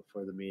myself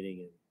before the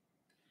meeting,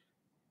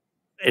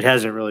 and it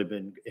hasn't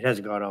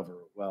gone over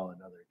well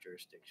in other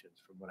jurisdictions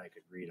from what I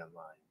could read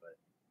online, but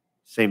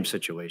same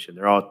situation.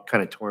 They're all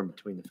kind of torn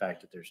between the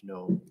fact that there's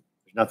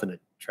nothing to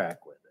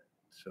track with it.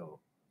 So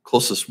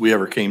Closest we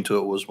ever came to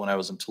it was when I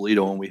was in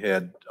Toledo and we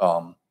had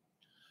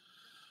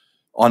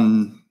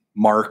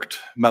unmarked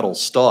metal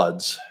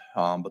studs,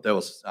 but that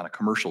was on a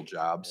commercial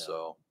job, Yeah.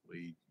 so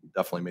we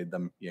definitely made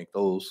them yank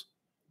those.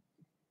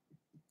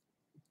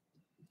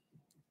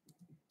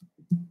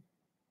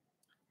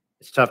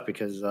 it's tough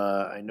because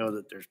I know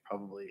that there's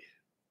probably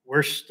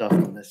worse stuff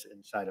than this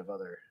inside of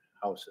other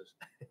houses.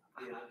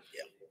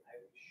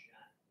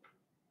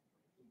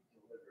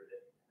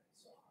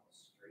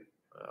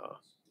 Oh.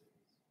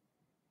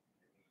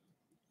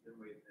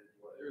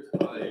 There's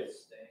probably,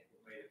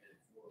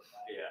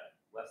 yeah,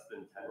 less than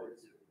 10.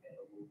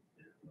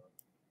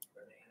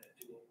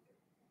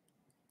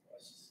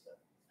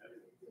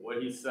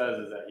 What he says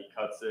is that he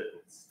cuts it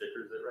and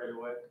stickers it right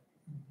away,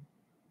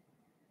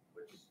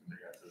 which I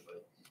guess is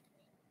like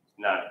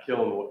not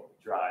killing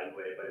drying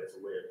way, but it's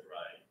a way of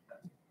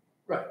drying.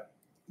 Right.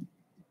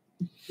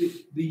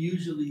 They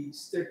usually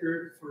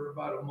sticker it for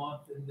about a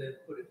month and then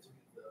put it through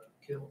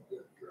the kiln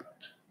to dry.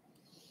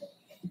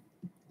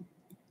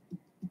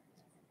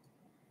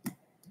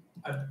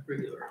 I'm a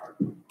regular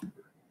hardwood.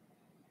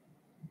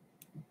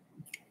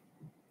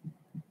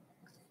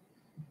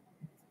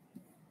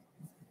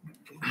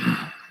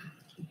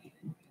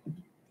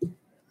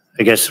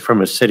 I guess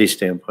from a city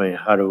standpoint,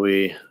 how do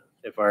we,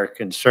 if our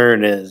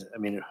concern is, I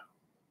mean,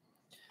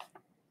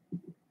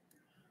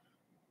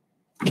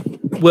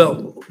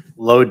 Well,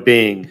 load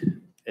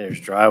being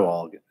there's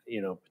drywall,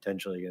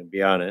 potentially going to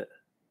be on it.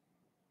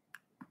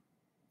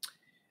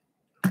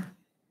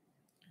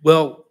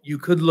 well, you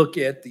could look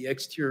at the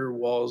exterior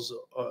walls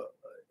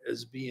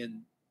as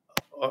being,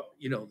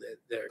 that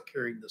they're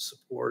carrying the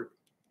support,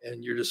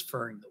 and you're just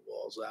furring the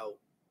walls out,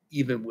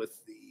 even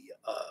with the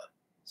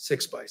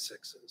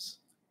 6x6s.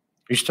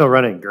 You're still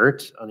running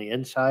girts on the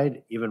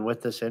inside, even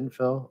with this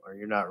infill, or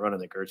you're not running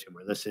the girts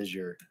anymore? This is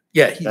your,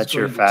 Yeah, he's That's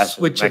your going to fastening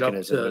switch it up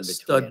mechanism in to between.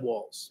 stud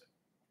walls.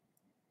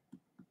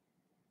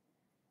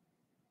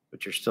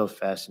 but you're still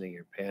fastening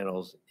your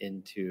panels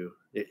into,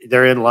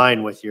 they're in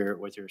line with your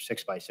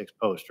 6x6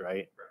 post,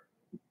 right?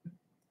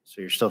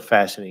 So you're still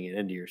fastening it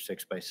into your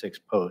 6x6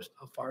 post.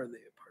 How far are they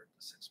apart,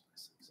 the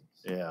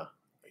 6x6s? Yeah.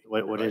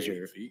 What is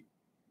your,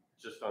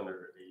 Just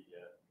under 8, yeah,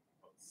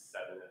 about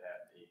 7.5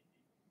 to 8 feet,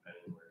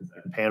 depending where it's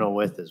at. panel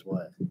width is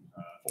what?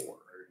 4.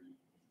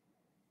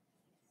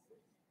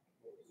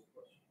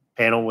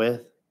 Panel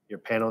width, your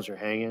panels are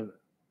hanging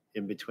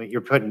in between,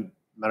 you're putting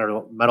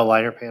metal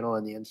liner panel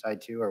on the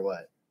inside too, or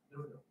what?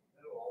 No,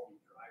 that'll all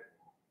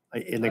be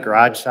drywall. In the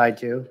garage side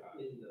too?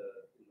 In the living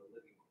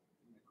room,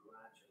 in the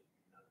garage.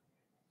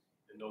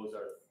 And those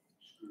are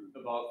screwed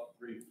about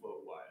 3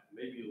 foot wide,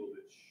 maybe a little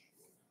bit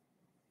short.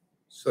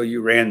 So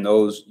you ran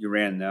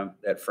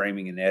that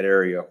framing in that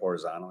area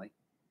horizontally,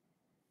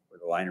 where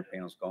the liner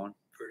panel's going?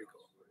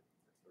 Vertical.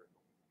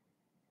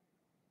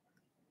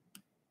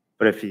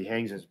 But if he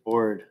hangs his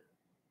board,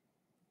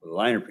 With the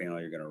liner panel,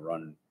 you're gonna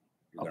run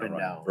Up and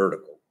down.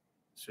 vertical.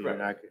 so you're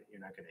not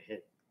gonna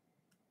hit,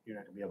 you're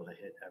not gonna be able to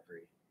hit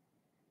every.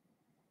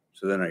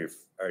 So then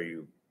are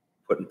you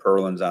putting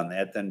purlins on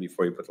that then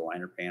before you put the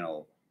liner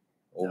panel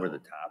over No. the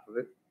top of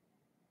it?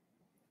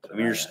 I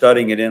mean, you're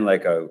studding it in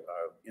like a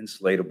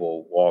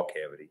insulatable wall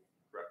cavity.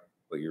 Right.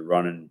 But you're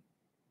running,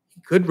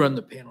 You could run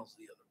the panels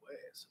the other way,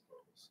 I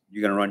suppose.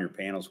 you're gonna run your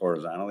panels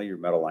horizontally, your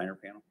metal liner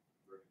panel?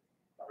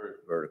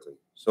 Or- Vertically.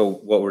 So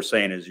what we're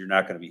saying is you're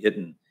not gonna be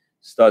hitting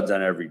studs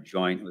on every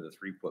joint with a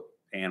 3-foot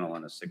panel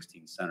and a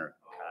 16 center.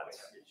 Oh, I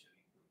see.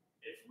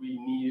 If we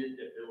needed,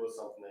 if it was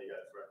something that you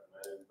guys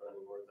recommended,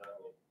 running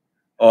horizontally.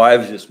 Oh, I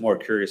was just more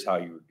curious how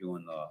you were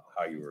doing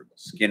how you were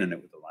skinning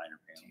it with the liner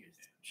panel.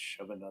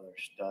 Shove another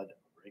stud,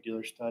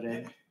 regular stud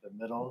in the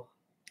middle,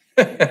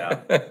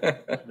 Yeah.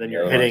 then The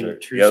you're other hitting ones are-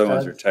 true The other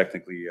ones are studs.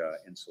 technically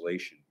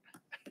insulation,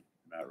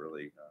 not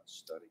really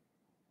studding.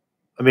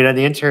 I mean, on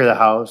the interior of the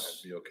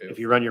house, Be okay if with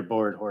you run your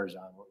board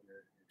horizontal,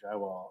 your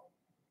drywall,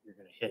 you're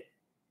gonna hit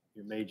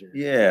your major.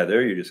 Yeah,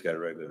 there you just got a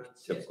regular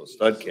typical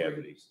stud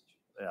cavity.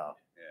 Yeah.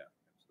 Yeah.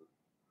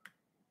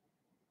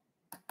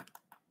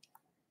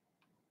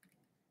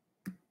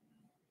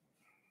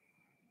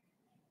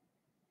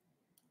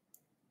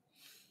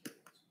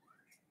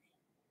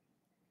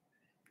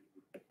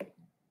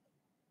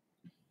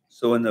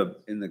 So in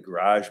the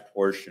garage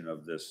portion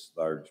of this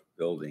large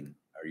building,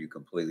 are you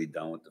completely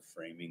done with the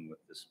framing with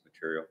this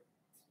material?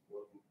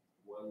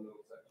 One little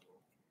section.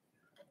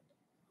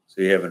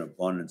 So you have an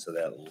abundance of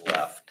that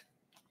left.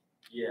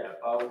 Yeah,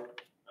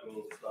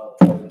 it's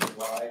about 1 inch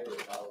wide or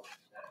about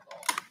that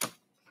tall.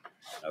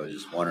 I was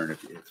just wondering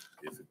if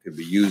it could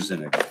be used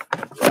in a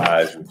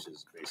garage, which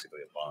is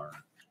basically a barn.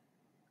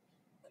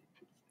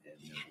 And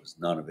it was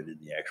none of it in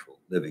the actual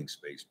living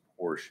space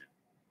portion.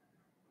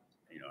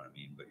 You know what I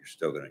mean? But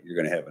you're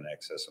gonna have an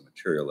excess of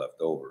material left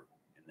over,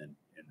 and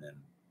then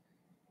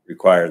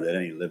require that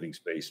any living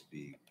space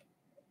be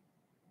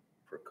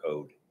per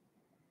code.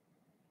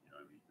 You know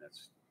what I mean?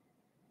 That's,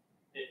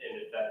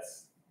 And if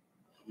that's,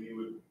 we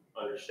would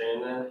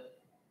understand that.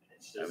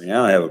 It's I just. mean, I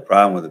don't have a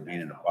problem with it being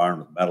in a barn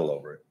with metal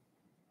over it.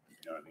 You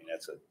know what I mean?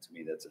 To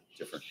me, that's a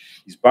different,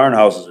 these barn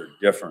houses are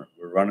different.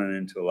 We're running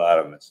into a lot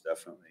of them. It's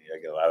definitely, I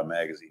get a lot of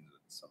magazines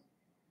with some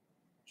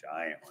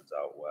giant ones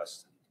out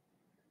west and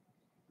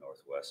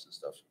northwest and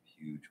stuff, some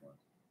huge ones.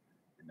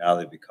 And now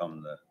they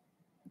become the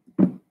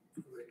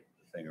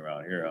thing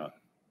around here, huh?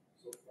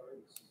 So far,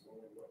 this is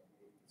only what,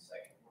 maybe the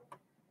second one?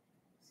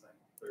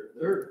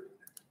 Third.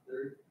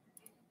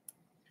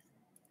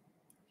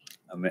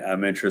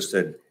 I'm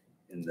interested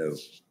in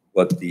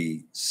what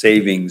the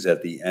savings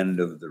at the end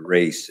of the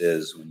race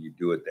is when you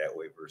do it that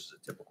way versus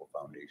a typical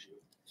foundation.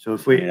 So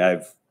if I mean, we,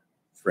 I've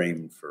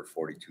framed for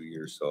 42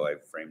 years, so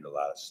I've framed a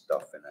lot of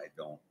stuff, and I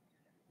don't,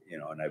 you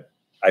know, and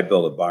I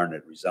built a barn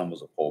that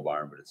resembles a pole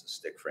barn, but it's a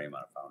stick frame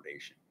on a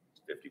foundation.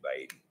 It's 50 by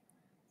 80.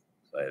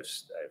 So I have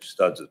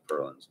studs with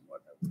purlins and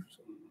whatnot.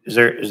 So is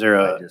there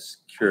I'm a,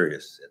 just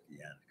curious at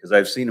the end, because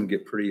I've seen them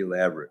get pretty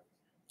elaborate.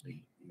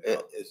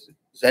 Is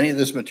any of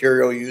this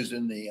material used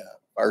in the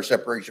fire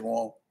separation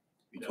wall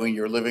between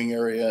your living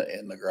area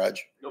and the garage?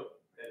 Nope.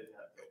 That is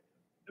not.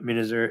 I mean,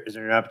 is there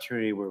an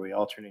opportunity where we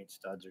alternate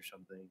studs or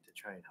something to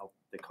try and help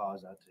the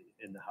cause out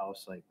in the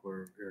house? Like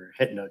we're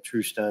hitting a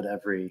true stud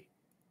every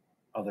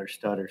other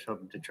stud or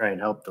something to try and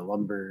help the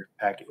lumber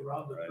package.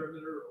 Around the Right.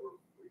 perimeter or?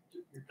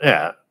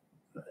 Yeah,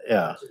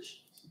 yeah.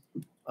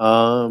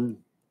 Every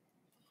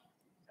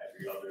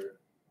other.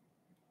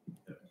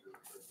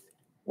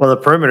 Well,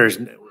 the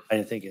perimeters,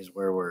 I think, is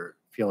where we're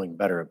feeling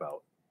better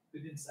about.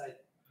 But inside,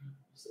 you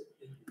said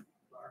in the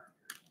barn,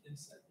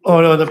 inside. Oh,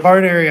 no, the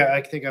barn area,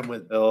 I think I'm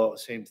with Bill,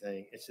 same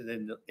thing. It's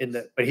in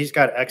the, but he's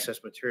got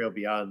excess material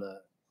beyond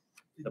the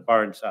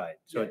barn side.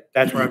 So Yeah.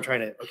 that's where I'm trying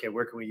to, okay,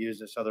 where can we use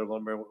this other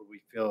lumber? Where we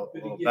feel a But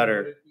little again, better?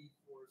 would it be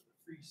for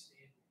the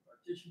freestanding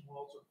partition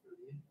walls or for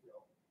the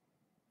infill?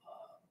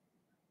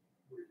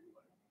 Where do you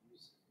want to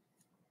use it?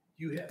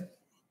 Do you have,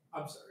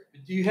 I'm sorry,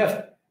 but do you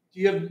have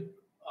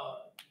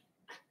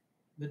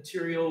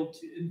material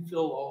to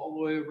infill all the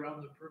way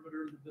around the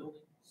perimeter of the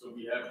building? So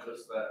we have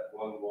just that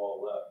one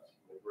wall left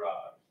in the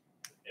garage.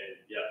 And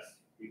yes,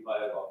 we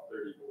probably have about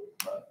 30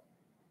 bullets left.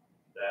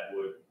 That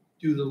would,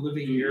 Do the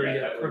living Yeah,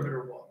 area that would-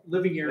 perimeter wall,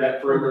 living area.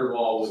 that perimeter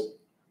wall would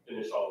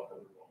finish all the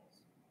perimeter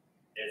walls.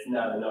 It's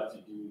not enough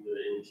to do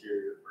the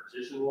interior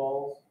partition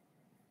walls.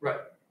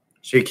 Right.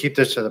 So you keep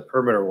this to the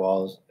perimeter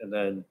walls and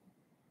then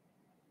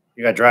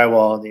you got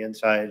drywall on the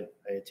inside, and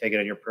you take it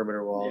on your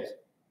perimeter walls. Yeah.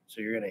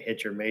 So you're gonna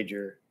hit your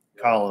major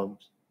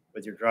columns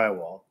with your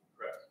drywall.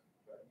 Correct.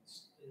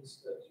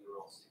 Instead, you're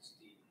all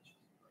 16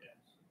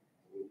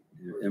 inches.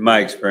 In my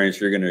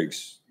experience, you're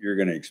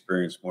gonna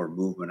experience more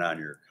movement on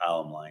your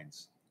column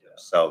lines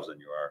themselves than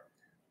you are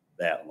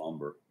that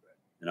lumber.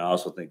 And I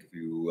also think if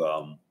you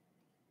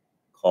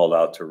called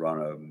out to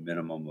run a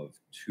minimum of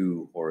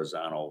 2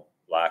 horizontal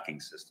blocking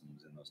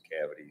systems in those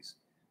cavities,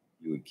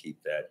 you would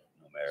keep that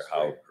no matter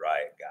how dry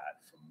it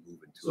got from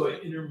moving to So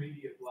it.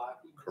 intermediate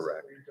blocking. is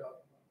Correct. what you're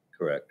talking about.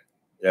 Correct.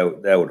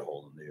 That would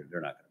hold them. They're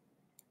not gonna,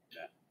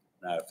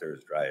 not if they're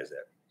as dry as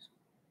that.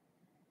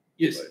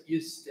 You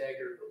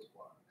stagger those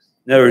blocks.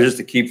 In other words, just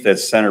to keep that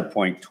center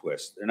point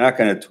twist. They're not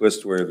going to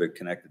twist where they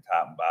connect the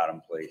top and bottom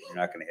plate. You're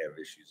not going to have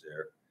issues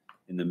there.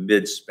 In the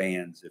mid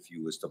spans, if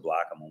you was to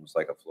block them almost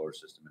like a floor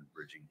system and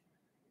bridging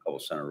a couple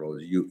center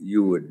rows,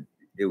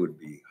 it would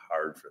be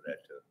hard for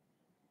that to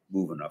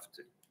move enough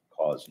to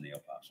cause nail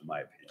pops, in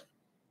my opinion.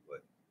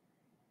 But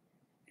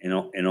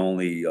and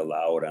only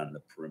allow it on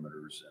the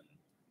perimeters and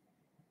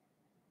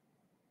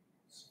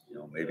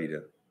maybe to.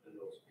 And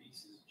those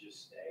pieces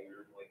just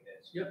staggered like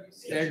that. so Yep, you can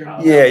stagger make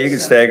them. Yeah, you can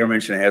stagger them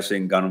inch and a half, so you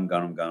can gun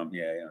them.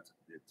 Yeah, it's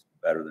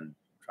better than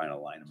trying to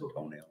line them with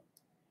toenail. Is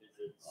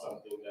it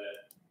something that,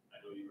 I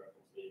know you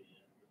referenced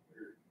maybe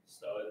your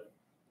stud,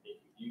 if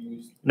you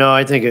use. No,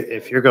 I think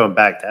if you're going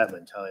back that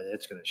mentality,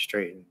 it's gonna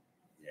straighten.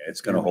 Yeah,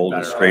 it's going to hold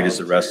as straight as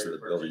the rest of the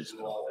buildings.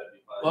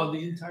 Well,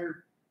 the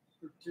entire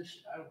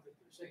partition, I don't think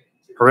they're saying.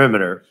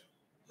 Perimeter.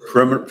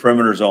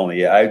 Perimeters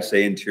only. Yeah, I'd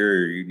say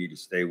interior. You need to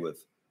stay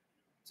with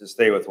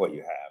what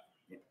you have,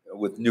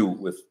 with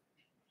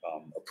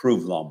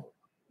approved lumber.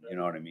 You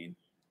know what I mean?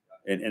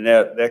 And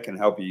that can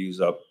help you use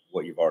up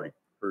what you've already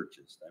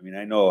purchased. I mean,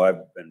 I know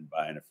I've been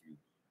buying a few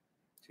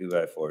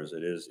 2x4s.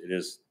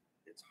 It's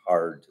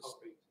hard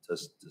to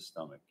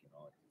stomach.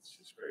 It's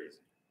just crazy.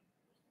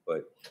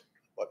 But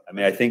I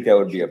mean, I think that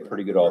would be a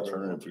pretty good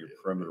alternative to your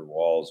perimeter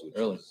walls, which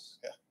Really? is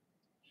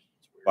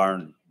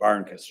barn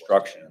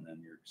construction, and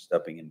then you're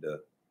stepping into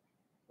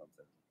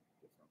something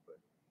different.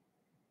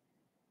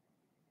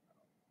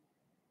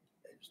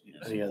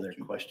 But Any other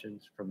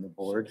questions from the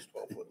board?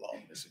 12-foot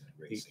long, this is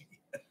racing.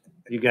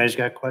 You guys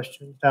got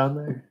questions down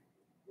there?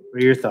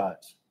 What are your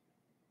thoughts?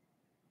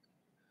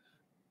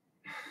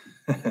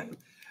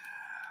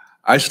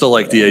 I still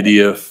like the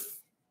idea of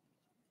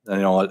I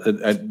know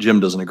Jim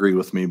doesn't agree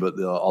with me, but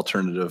the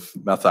alternative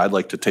method, I'd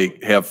like to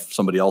have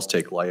somebody else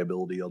take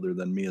liability other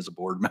than me as a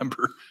board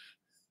member.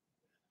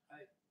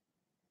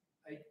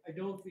 I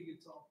don't think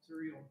it's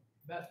ulterior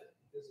method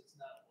because it's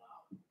not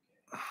allowed.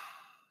 Okay?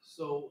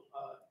 So,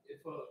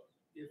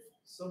 if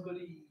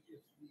somebody, if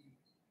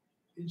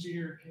the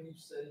engineer came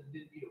said it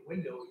didn't need a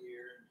window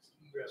here, and it's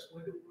an egress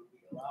window, would we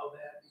allow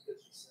that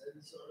because it said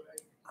it's all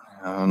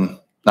right?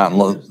 Not,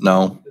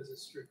 no. Because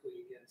it's strictly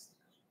against.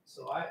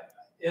 So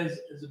as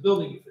a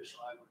building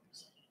official, I would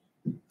say.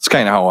 It's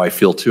kind of how I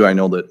feel too. I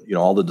know that,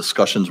 all the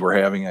discussions we're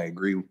having, I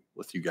agree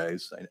with you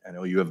guys. I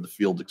know you have the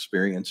field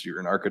experience. You're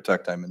an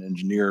architect. I'm an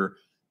engineer.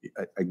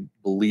 I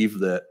believe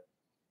that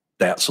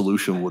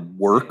solution would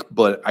work,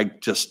 but I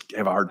just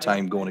have a hard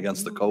time going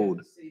against the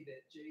code. Say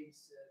that Jay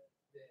said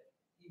that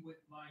he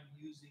wouldn't mind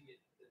using it,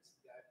 that's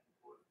the guy from the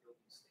Board of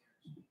Building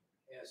Standards,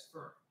 as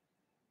firm.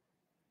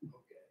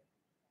 Okay.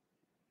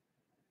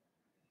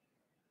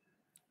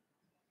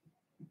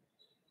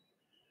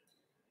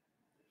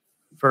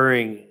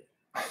 Furring,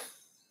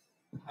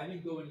 I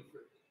didn't go any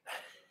further.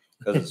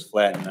 Because it's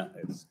flat and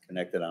it's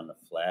connected on the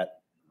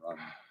flat, run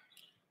Well,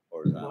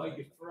 horizontal. you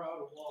could throw out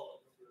a wall.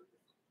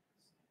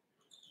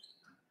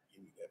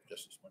 You have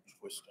just as much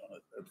twist on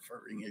it,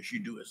 furring as you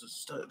do as a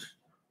stud.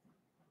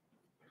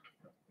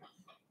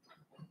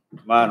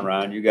 Come on,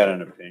 Ron, you got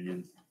an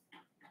opinion.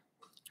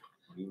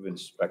 You've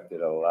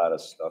inspected a lot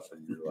of stuff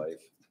in your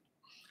life.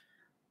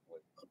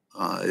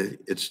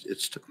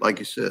 It's like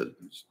you said,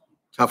 it's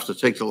tough to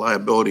take the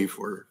liability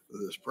for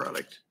this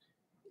product.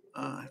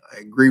 I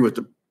agree with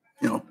the,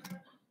 I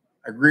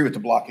agree with the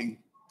blocking.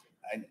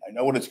 I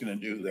know what it's going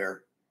to do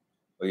there.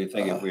 Well, you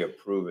think if we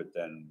approve it,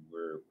 then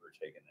we're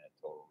taking that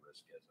total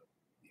risk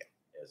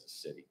as a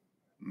city.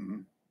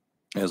 Mhm.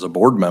 As a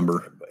board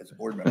member. As a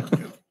board member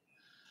too.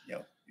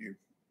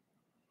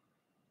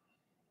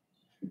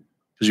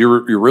 Because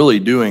you're really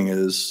doing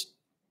is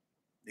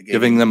You're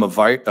giving them a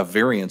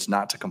variance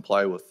not to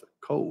comply with the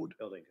code.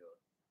 building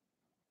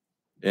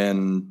code.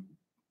 And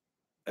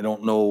I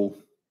don't know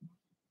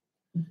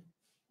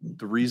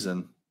the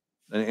reason.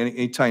 And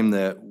anytime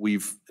that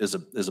we've, as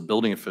a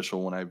building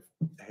official, when I've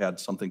had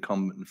something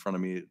come in front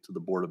of me to the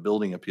Board of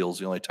Building Appeals,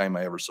 the only time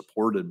I ever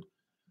supported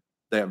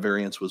that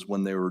variance was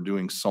when they were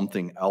doing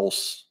something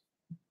else.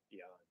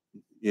 Yeah.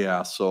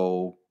 Yeah,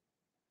 so,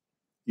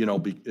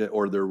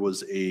 or there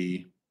was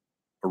a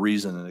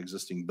reason, an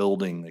existing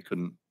building, they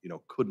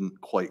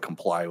couldn't quite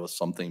comply with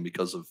something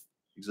because of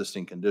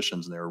existing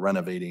conditions, and they were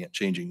renovating it,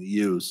 changing the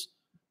use,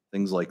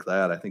 things like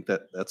that. I think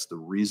that's the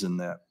reason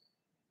that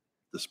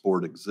this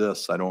board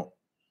exists.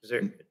 Is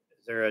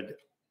there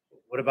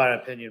what about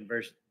opinion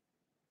versus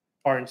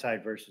barn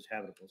side versus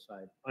habitable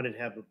side,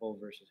 uninhabitable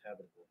versus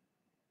habitable?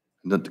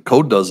 The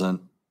code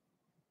doesn't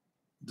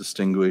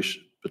distinguish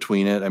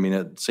between it. I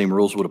mean, same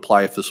rules would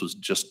apply if this was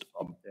just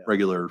a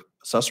regular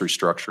accessory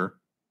structure.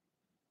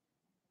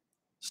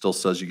 Still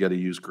says you got to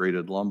use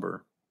graded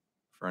lumber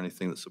for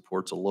anything that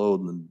supports a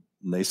load, and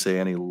they say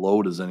any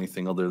load is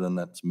anything other than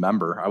that's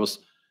member. I was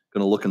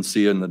going to look and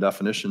see in the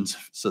definitions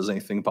if it says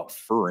anything about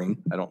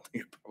furring. I don't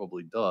think it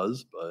probably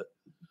does, but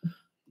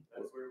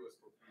That's where it was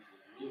confusing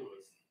to me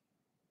was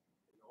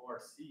in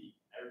ORC,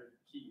 every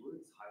keyword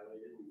is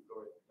highlighted and you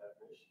go with the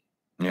definition.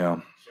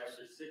 yeah.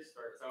 Chapter 6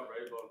 starts out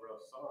right above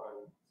rough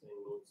sawn saying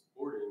load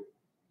supporting.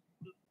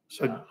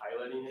 So- Not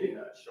highlighting it,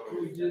 not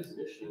showing the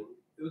definition.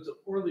 It was a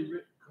poorly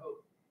written code.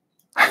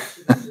 I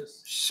should have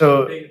just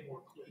So, made it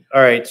more clear.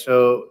 all right,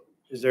 so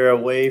is there a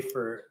way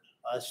for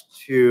us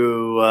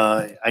to,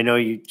 I know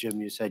you, Jim,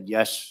 you said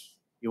yes,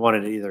 you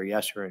wanted either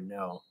yes or a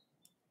no.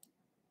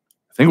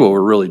 I think what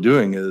we're really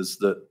doing is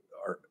that,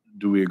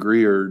 do we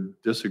agree or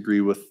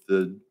disagree with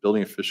the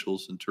building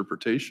official's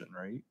interpretation,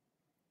 right? Isn't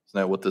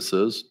that what this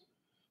is?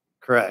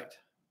 Correct.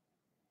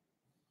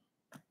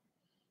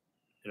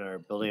 And our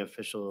building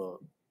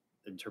official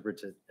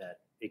interprets it that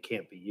it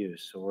can't be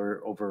used, so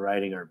we're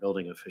overriding our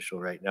building official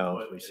right now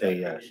if we say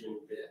yes.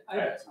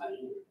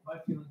 My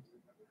feelings.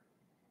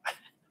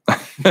 I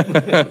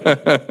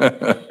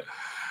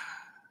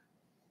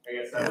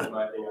guess that was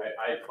my thing.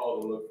 I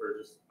called and looked for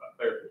just a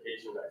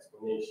clarification,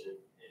 explanation,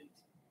 and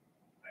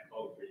I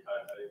called 3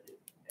 times. I didn't get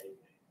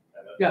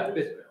anything. Yeah,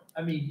 but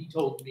I mean, he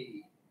told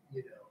me,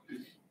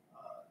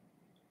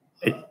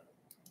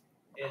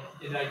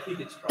 and I think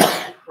it's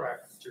probably a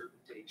correct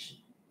interpretation.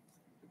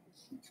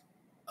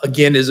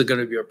 Again, is it going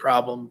to be a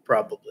problem?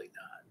 Probably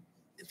not.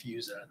 If you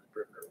use it on the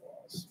perimeter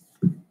walls.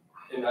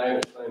 And I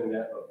understand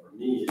that, but for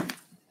me,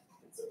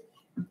 it's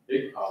a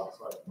big problem.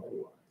 So I'm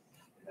and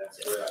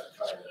that's where I'm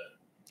trying to.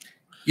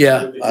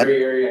 Yeah, With the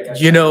gray area, I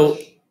guess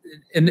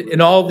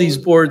and all these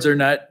boards are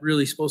not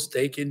really supposed to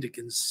take into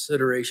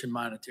consideration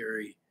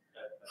monetary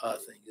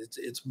things.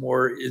 It's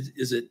more,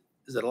 is it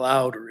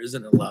allowed or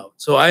isn't it allowed?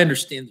 So I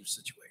understand the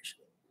situation.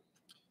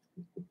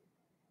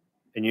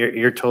 And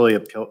you're totally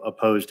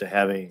opposed to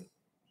having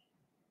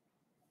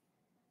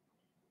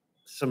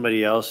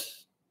somebody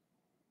else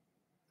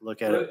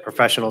look at it,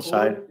 professional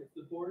side? If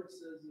the board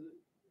says that,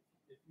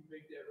 if you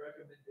make that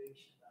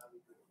recommendation, I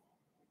would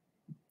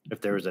do If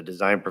there was a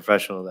design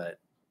professional that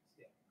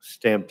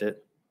stamped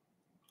it.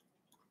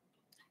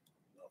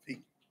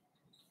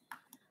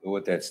 But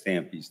with that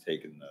stamp, he's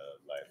taking the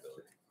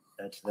liability.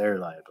 That's their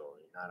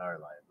liability, not our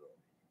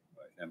liability.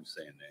 Right, I'm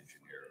saying the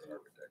engineer or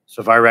architect.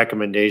 So if our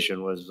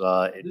recommendation was,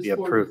 it'd This be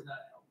board approved. is not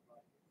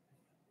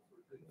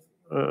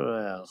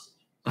held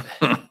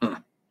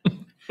by-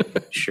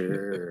 Well,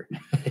 sure.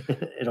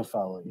 It'll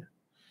follow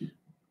you.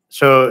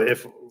 So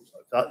if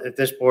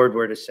this board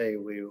were to say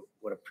we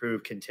would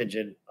approve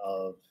contingent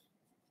of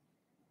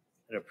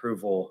an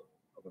approval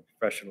of a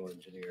professional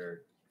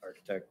engineer,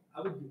 architect,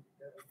 I would do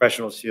that.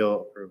 professional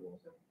seal approval.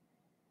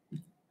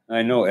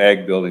 I know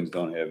ag buildings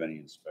don't have any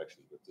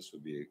inspections, but this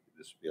would be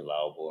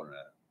allowable in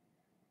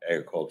a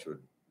agricultural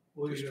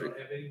Well, you don't district.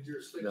 have any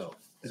jurisdiction. No.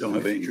 They don't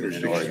have any In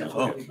jurisdiction. Oregon.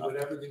 Oh, They can do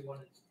Whatever they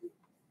wanted to do.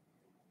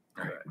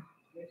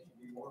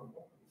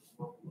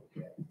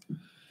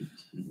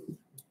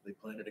 They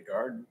planted a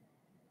garden.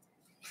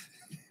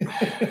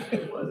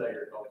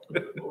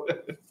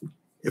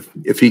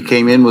 if he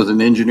came in with an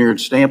engineered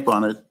stamp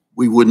on it,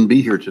 we wouldn't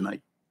be here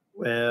tonight.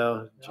 Well,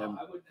 No, Jim,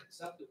 I wouldn't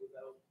accept it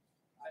without,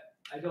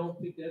 I don't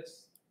think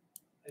that's,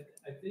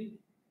 I think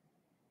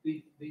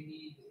they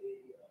need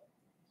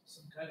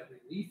some kind of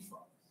relief from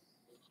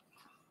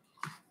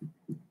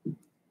it.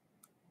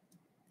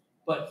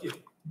 But if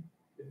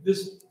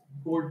this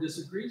board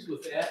disagrees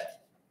with that,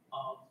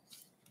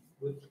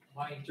 with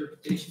my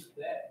interpretation of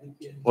that, we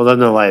can. well, then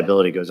the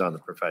liability goes on the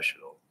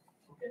professional,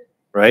 Okay.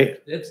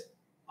 right? That's,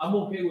 I'm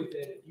okay with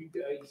that, if you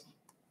guys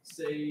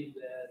say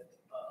that,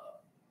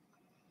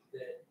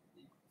 that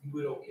you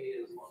would okay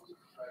it as long as a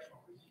professional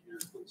engineer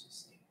puts his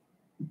stamp.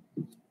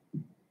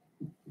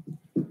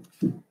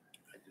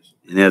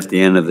 And at the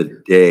end of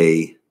the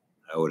day,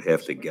 I would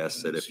have to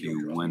guess that if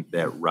you went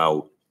that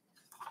route,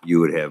 you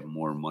would have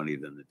more money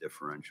than the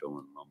differential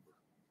in lumber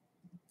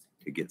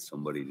to get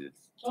somebody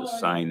to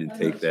sign and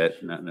take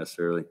that, not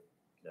necessarily.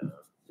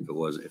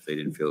 If they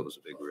didn't feel it was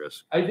a big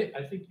risk. I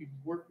think you've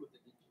worked with an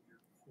engineer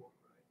before,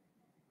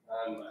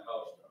 right? On my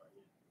house,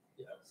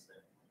 Yeah.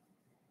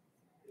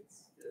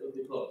 it'll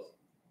be close.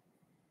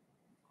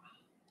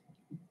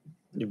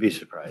 You'd be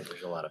surprised.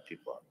 There's a lot of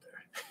people out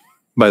there.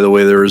 By the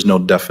way, there is no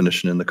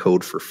definition in the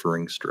code for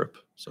furring strip,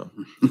 so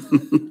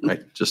I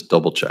just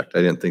double checked.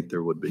 I didn't think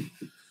there would be.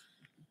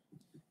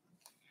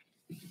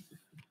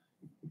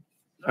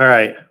 All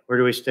right, where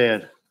do we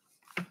stand?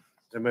 Does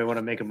anybody want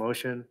to make a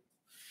motion?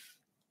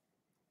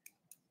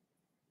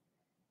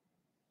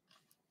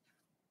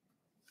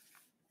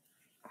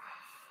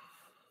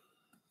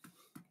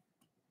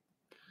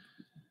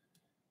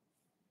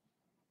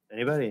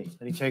 Anybody?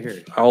 Any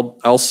takers?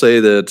 I'll say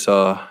that,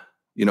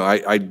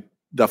 I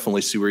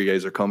definitely see where you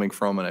guys are coming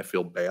from and I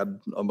feel bad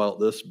about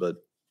this, but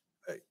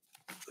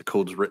the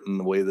code's written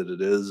the way that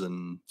it is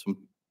and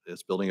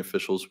as building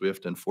officials, we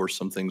have to enforce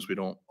some things we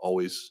don't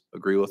always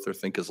agree with or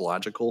think is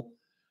logical.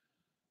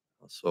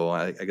 So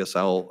I guess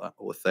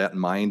with that in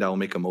mind, I'll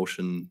make a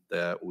motion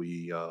that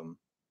we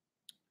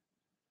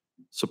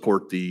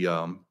support the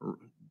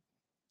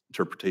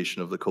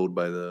interpretation of the code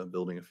by the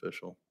building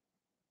official.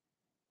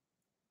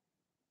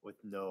 With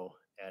no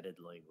added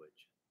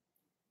language.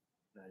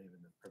 Not even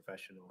the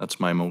professional. That's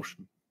my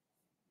motion.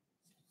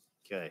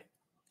 Okay.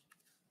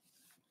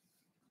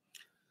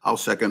 I'll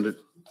second it.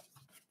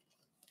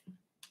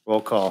 Roll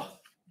call.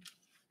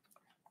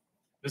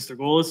 Mr.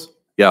 Golis,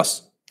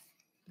 Yes.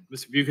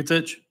 Mr.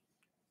 Buketich,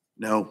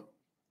 No,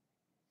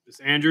 Ms.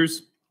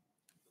 Andrews,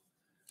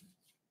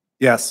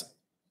 Yes.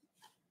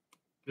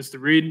 Mr.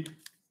 Reed,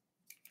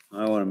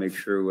 I want to make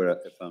sure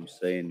if I'm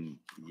saying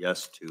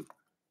yes to,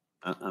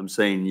 I'm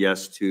saying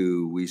yes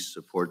to, we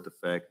support the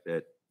fact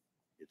that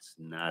it's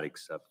not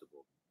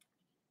acceptable.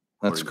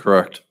 That's according to-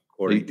 correct.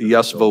 according The to the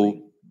yes vote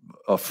building.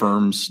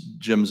 affirms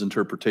Jim's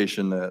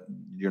interpretation that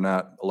you're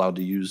not allowed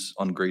to use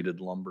ungraded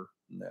lumber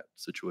in that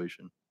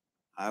situation.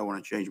 I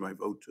want to change my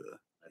vote to a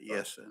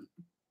yes then.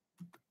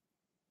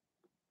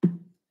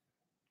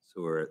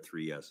 So we're at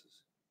 3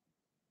 yeses.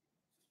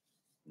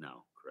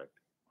 No, correct.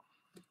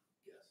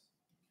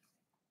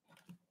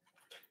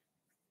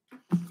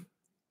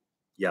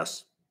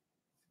 Yes.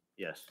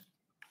 Yes.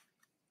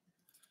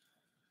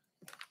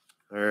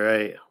 All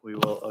right, we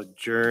will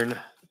adjourn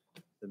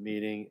the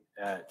meeting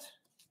at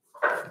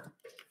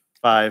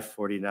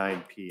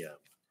 5:49 PM.